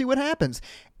 let's see what happens.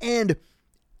 And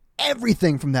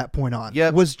everything from that point on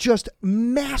was just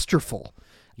masterful.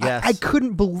 Yes. I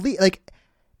couldn't believe, like,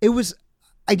 it was,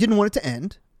 I didn't want it to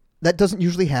end. That doesn't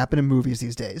usually happen in movies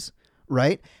these days,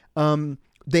 right?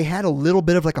 They had a little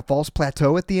bit of like a false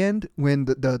plateau at the end when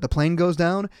the plane goes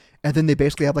down, and then they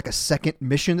basically have like a second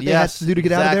mission that they have to do to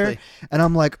get out of there. And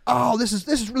I'm like, oh, this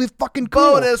is really fucking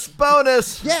cool.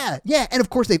 Bonus. Yeah. And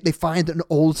of course they find an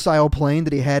old style plane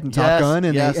that he had in Top Gun,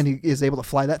 and and he is able to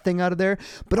fly that thing out of there.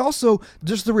 But also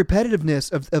just the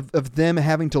repetitiveness of them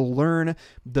having to learn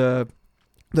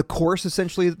the course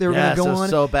essentially that they were going to go on.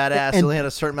 So badass. And they only had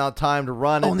a certain amount of time to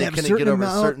run, and they couldn't get over a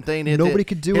certain thing. Nobody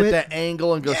could do it. Hit that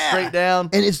angle and go straight down.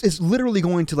 And it's literally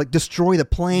going to like destroy the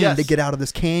plane to get out of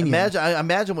this canyon.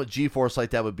 Imagine what G-force like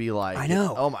that would be like. I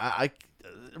know. Oh my!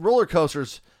 Roller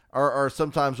coasters are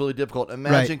sometimes really difficult.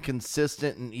 Imagine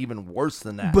consistent and even worse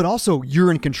than that. But also,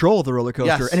 you're in control of the roller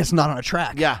coaster, and it's not on a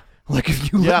track. Yeah. Like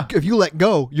if you let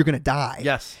go, you're gonna die.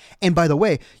 Yes. And by the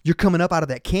way, you're coming up out of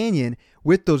that canyon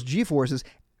with those G-forces.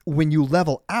 When you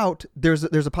level out, there's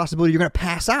a possibility you're going to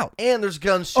pass out. And there's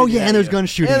guns shooting. Oh yeah, and there's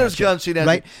guns shooting. And there's guns shooting.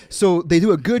 Right. So they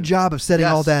do a good job of setting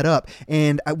all that up.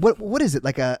 And what is it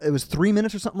like? It was 3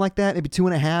 minutes or something like that, maybe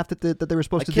 2.5 that they were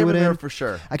supposed to do it in. I can't remember for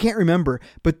sure. I can't remember.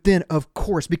 But then of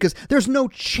course, because there's no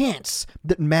chance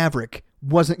that Maverick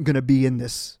wasn't going to be in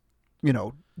this,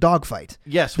 dogfight.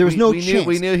 Yes, there was no chance.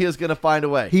 We knew he was going to find a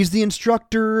way. He's the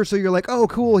instructor, so you're like, oh,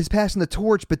 cool, he's passing the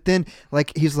torch. But then,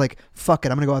 he's like, fuck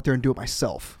it, I'm going to go out there and do it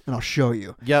myself, and I'll show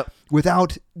you. Yep.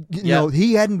 Without,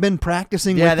 he hadn't been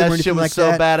practicing with them or anything like that.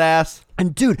 Yeah, that shit was so badass.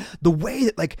 And dude, the way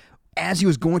that, as he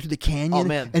was going through the canyon. Oh,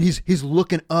 man. And he's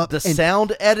looking up. The and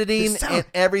sound editing the sound- and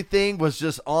everything was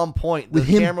just on point. with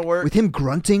The him camera work. with him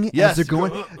grunting Yes. as they're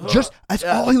going. Just that's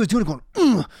all he was doing.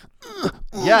 Going.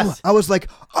 Yes. I was like,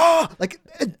 oh, like,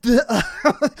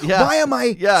 Yeah. why am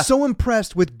I Yeah. so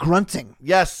impressed with grunting?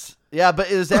 Yes. Yeah,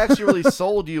 but it has actually really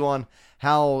sold you on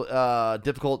how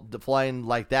difficult the flying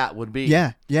like that would be.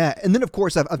 Yeah, yeah. And then, of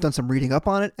course, I've done some reading up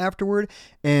on it afterward,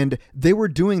 and they were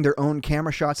doing their own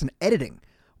camera shots and editing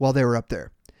while they were up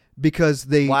there because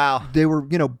they were,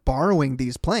 borrowing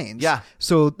these planes. Yeah.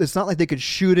 So it's not like they could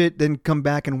shoot it, then come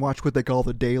back and watch what they call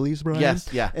the dailies, Brian. Yes,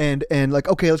 yeah. And like,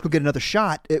 okay, let's go get another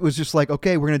shot. It was just like,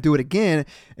 okay, we're going to do it again,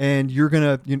 and you're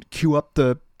going to cue up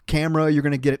the camera, you're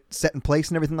going to get it set in place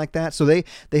and everything like that. So they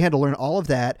had to learn all of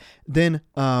that. Then,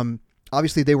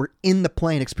 obviously, they were in the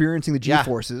plane experiencing the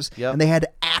G-forces, Yep. and they had to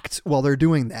act while they're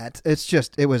doing that. It's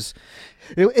just, it's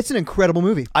an incredible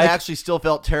movie. I actually still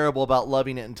felt terrible about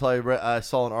loving it until I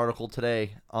saw an article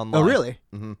today online. Oh, really?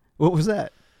 Mm-hmm. What was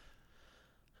that?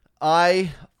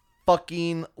 I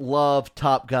fucking love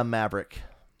Top Gun Maverick.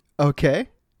 Okay.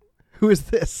 Who is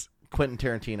this? Quentin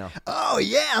Tarantino. Oh,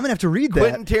 yeah. I'm going to have to read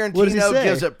that. Quentin What does he Tarantino say?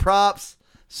 gives it props.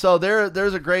 So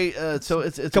there's a great so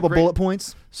it's a couple a great, bullet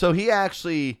points. So he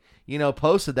actually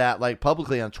posted that like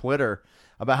publicly on Twitter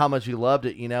about how much he loved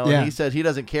it, Yeah. and he said he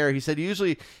doesn't care. He said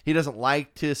usually he doesn't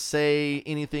like to say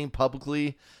anything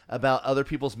publicly about other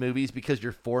people's movies because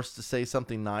you're forced to say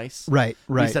something nice. Right.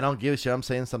 He said I don't give a shit. I'm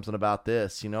saying something about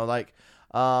this,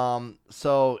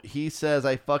 so he says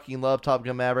I fucking love Top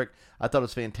Gun Maverick. I thought it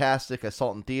was fantastic. I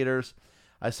saw it in theaters.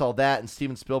 I saw that and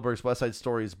Steven Spielberg's West Side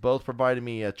Stories both provided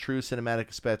me a true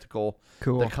cinematic spectacle.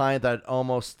 Cool. The kind that I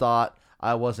almost thought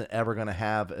I wasn't ever going to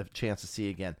have a chance to see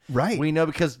again. Right. We know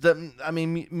because,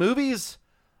 movies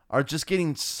are just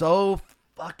getting so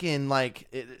fucking,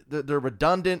 they're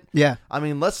redundant. Yeah. I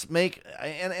mean, let's make,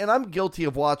 and I'm guilty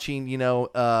of watching,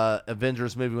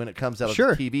 Avengers movie when it comes out on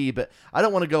Sure. TV, but I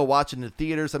don't want to go watch it in the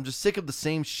theaters. I'm just sick of the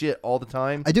same shit all the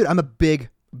time. I'm a big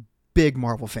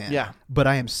Marvel fan. Yeah. But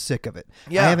I am sick of it.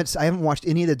 Yeah. I haven't watched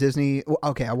any of the Disney.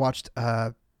 Okay, I watched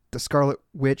the Scarlet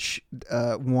Witch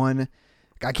one.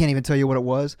 I can't even tell you what it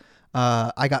was.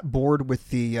 I got bored with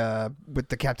the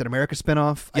Captain America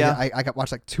spinoff. Yeah. I got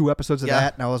watched like 2 episodes of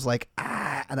that, and I was like,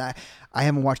 and I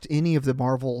haven't watched any of the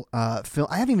Marvel film.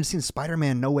 I haven't even seen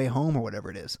Spider-Man No Way Home or whatever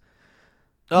it is.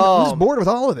 I'm just bored with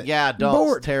all of it. Yeah, don't.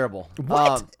 Bored. It's terrible.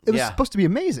 What? It was yeah. supposed to be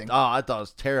amazing. Oh, I thought it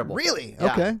was terrible. Really?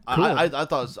 Yeah. Okay. Cool. I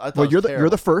thought it was, well, you're terrible.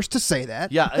 the first to say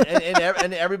that. Yeah,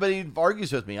 and everybody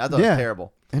argues with me. I thought it was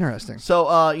terrible. Interesting.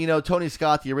 So, Tony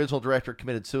Scott, the original director,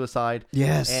 committed suicide.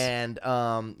 Yes. And,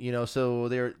 so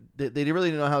they really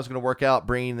didn't know how it was going to work out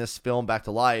bringing this film back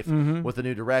to life with a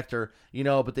new director,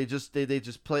 but they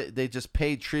just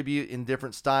paid tribute in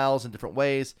different styles and different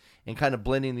ways and kind of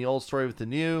blending the old story with the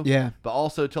new. Yeah. But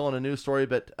also telling a new story.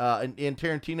 But, and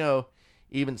Tarantino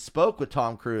even spoke with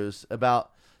Tom Cruise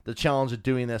about the challenge of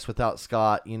doing this without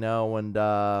Scott,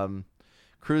 and,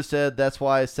 Cruise said, that's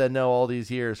why I said no all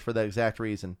these years for that exact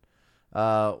reason.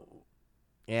 And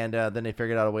then they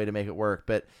figured out a way to make it work.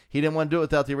 But he didn't want to do it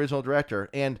without the original director.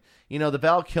 And, the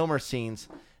Val Kilmer scenes.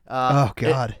 Oh,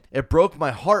 God. It broke my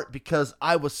heart because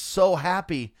I was so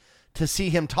happy to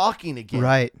see him talking again.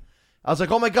 Right. I was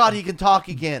like, oh, my God, he can talk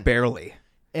again. Barely.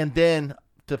 And then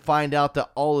to find out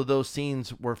that all of those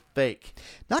scenes were fake.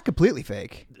 Not completely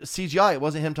fake. CGI, it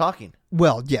wasn't him talking.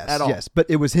 Well, yes, At all. yes, but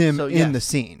it was him So, in yes. the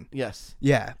scene. Yes.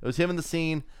 Yeah. It was him in the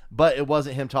scene, but it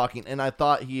wasn't him talking. And I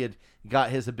thought he had got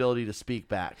his ability to speak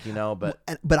back, but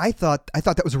But I thought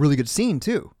that was a really good scene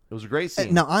too. it was a great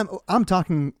scene. Now I'm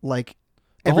talking like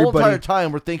the whole everybody. entire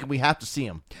time we're thinking we have to see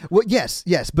him. Well, yes,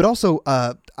 but also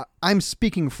I'm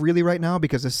speaking freely right now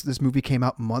because this movie came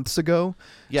out months ago.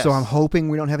 Yes. So I'm hoping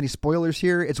we don't have any spoilers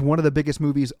here. It's one of the biggest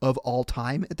movies of all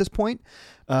time at this point.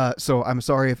 So I'm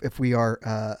sorry if we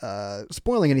are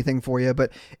spoiling anything for you,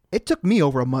 but it took me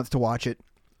over a month to watch it,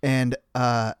 and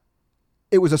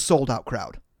it was a sold out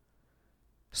crowd.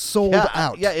 Sold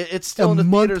out. Yeah, it's still a in the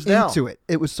month theaters now. into it.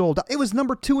 It was sold out. It was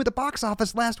number 2 at the box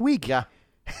office last week. Yeah.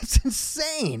 It's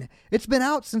insane. It's been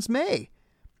out since May.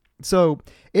 So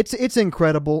it's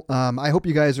incredible. I hope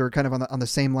you guys are kind of on the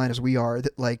same line as we are,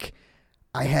 that like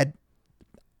I had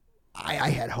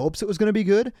hopes it was going to be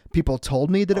good. People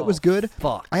told me that it was good.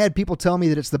 Fuck. I had people tell me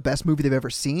that it's the best movie they've ever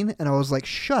seen, and I was like,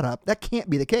 shut up. That can't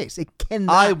be the case. It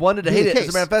cannot. I wanted to be hate the it. case.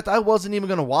 As a matter of fact, I wasn't even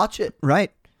going to watch it.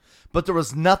 Right. But there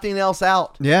was nothing else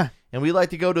out. Yeah. And we like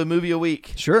to go to a movie a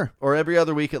week. Sure. Or every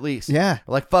other week at least. Yeah.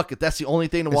 We're like, fuck it. That's the only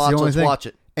thing to It's watch. the only Let's thing. watch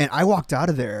it. And I walked out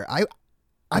of there. I've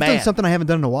Man. done something I haven't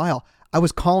done in a while. I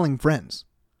was calling friends.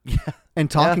 and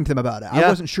talking to them about it. I Yeah.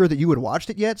 wasn't sure that you had watched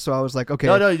it yet, so I was like, okay.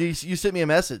 No, you sent me a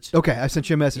message. Okay, I sent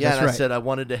you a message. Yeah, That's and right. I said I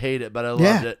wanted to hate it, but I loved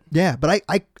yeah, it. yeah, but I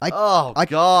Oh, I,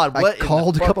 God. I What in the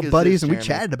called a fuck couple is buddies this, and we Jeremy?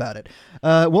 chatted about it.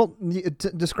 Well,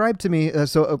 describe to me.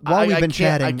 While we've been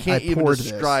chatting, I can't even poured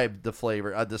describe the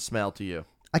flavor, the smell to you.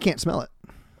 I can't smell it.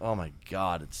 Oh, my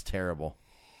God. It's terrible.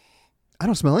 I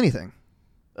don't smell anything.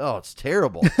 Oh, it's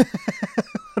terrible. I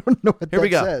don't know what Here we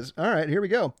that go. says. All right, here we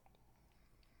go.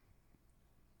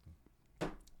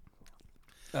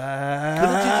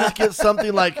 Couldn't you just get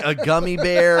something like a gummy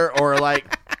bear or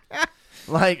like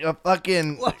a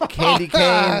fucking candy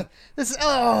cane? This is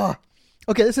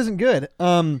okay. This isn't good.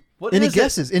 What Any is it?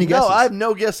 guesses? Any guesses? No, I have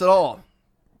no guess at all.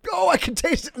 Oh, I can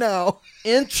taste it now.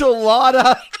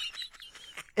 Enchilada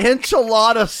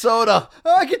soda.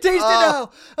 Oh, I can taste it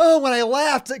now. Oh, when I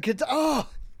laughed, I could. Oh,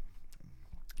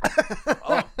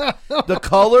 The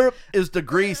color is the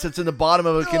grease that's in the bottom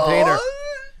of a container.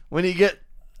 When you get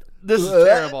this is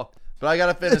terrible. But I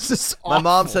gotta finish. This is My mom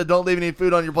awful. said don't leave any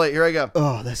food on your plate. Here I go.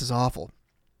 Oh, this is awful.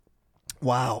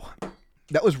 Wow,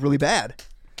 that was really bad.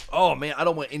 Oh man, I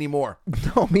don't want any more.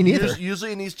 No, me neither.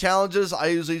 Usually in these challenges, I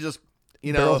usually just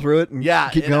Barrel through it and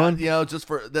keep going? just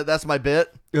for that's my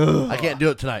bit. Ugh. I can't do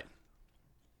it tonight.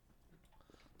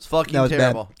 It's fucking That was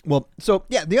terrible. bad. Well, so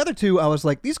yeah, the other two, I was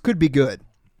like, these could be good.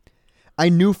 I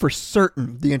knew for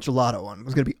certain the enchilada one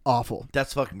was going to be awful.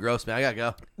 That's fucking gross, man. I gotta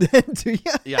go. Do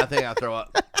ya? Yeah, I think I'll throw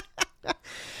up.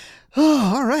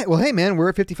 Oh, all right. Well, hey, man, we're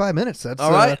at 55 minutes. That's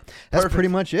All right. That's Perfect. pretty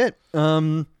much it.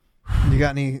 You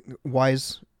got any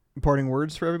wise parting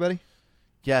words for everybody?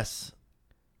 Yes.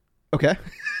 Okay.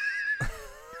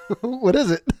 What is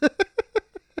it?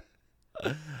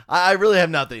 I really have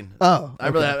nothing. Oh, I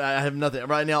really have nothing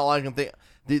right now. All I can think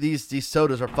these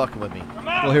sodas are fucking with me.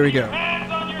 Well, here we go.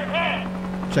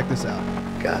 Check this out.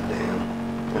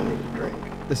 Goddamn. I need a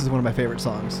drink. This is one of my favorite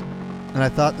songs. And I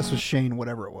thought this was Shane,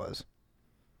 whatever it was.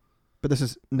 But this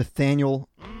is Nathaniel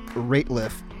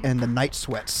Rateliff and the Night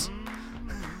Sweats.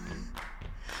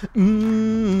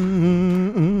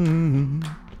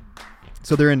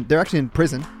 So they're actually in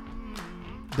prison.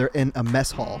 They're in a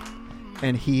mess hall.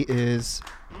 And he is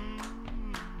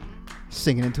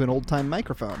singing into an old-time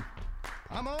microphone.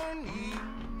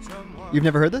 You've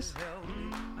never heard this?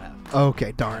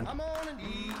 Okay, darn. I'm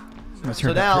gonna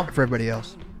turn it now- up for everybody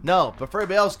else. No, but for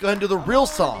everybody else, go ahead and do the real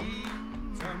song.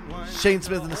 Shane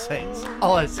Smith and the Saints.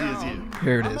 All I see is you.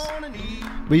 Here it is.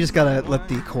 We just gotta let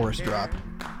the chorus drop.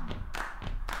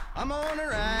 I'm gonna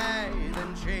ride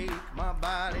and shake my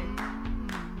body.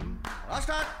 I'll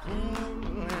start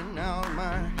pulling out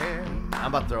my hair. I'm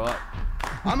about to throw up.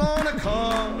 I'm gonna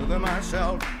cover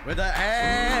myself with the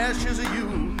ashes of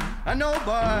you, and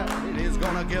nobody is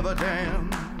gonna give a damn.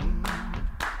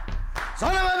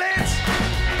 Son of a bitch,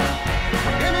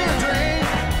 give me a drink.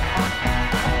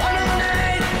 One more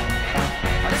night,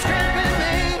 are you scraping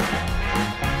me?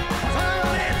 Son of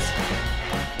a bitch,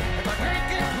 if I drink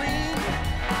it clean,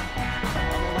 I'm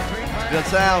gonna drink my Good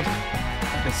sound.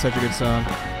 It's such a good song.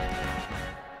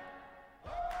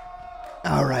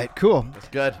 All right, cool. That's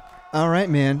good. All right,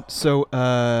 man. So,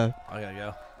 I gotta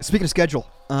go. speaking of schedule,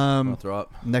 I'm gonna throw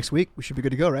up. next week we should be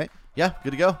good to go, right? Yeah,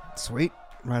 good to go. Sweet.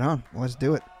 Right on. Well, let's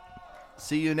do it.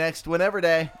 See you next whenever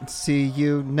day. See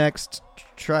you next I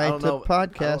Try don't to know.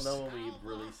 Podcast. I don't know when we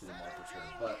release it anymore for sure,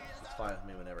 but it's fine with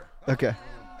me whenever. Okay.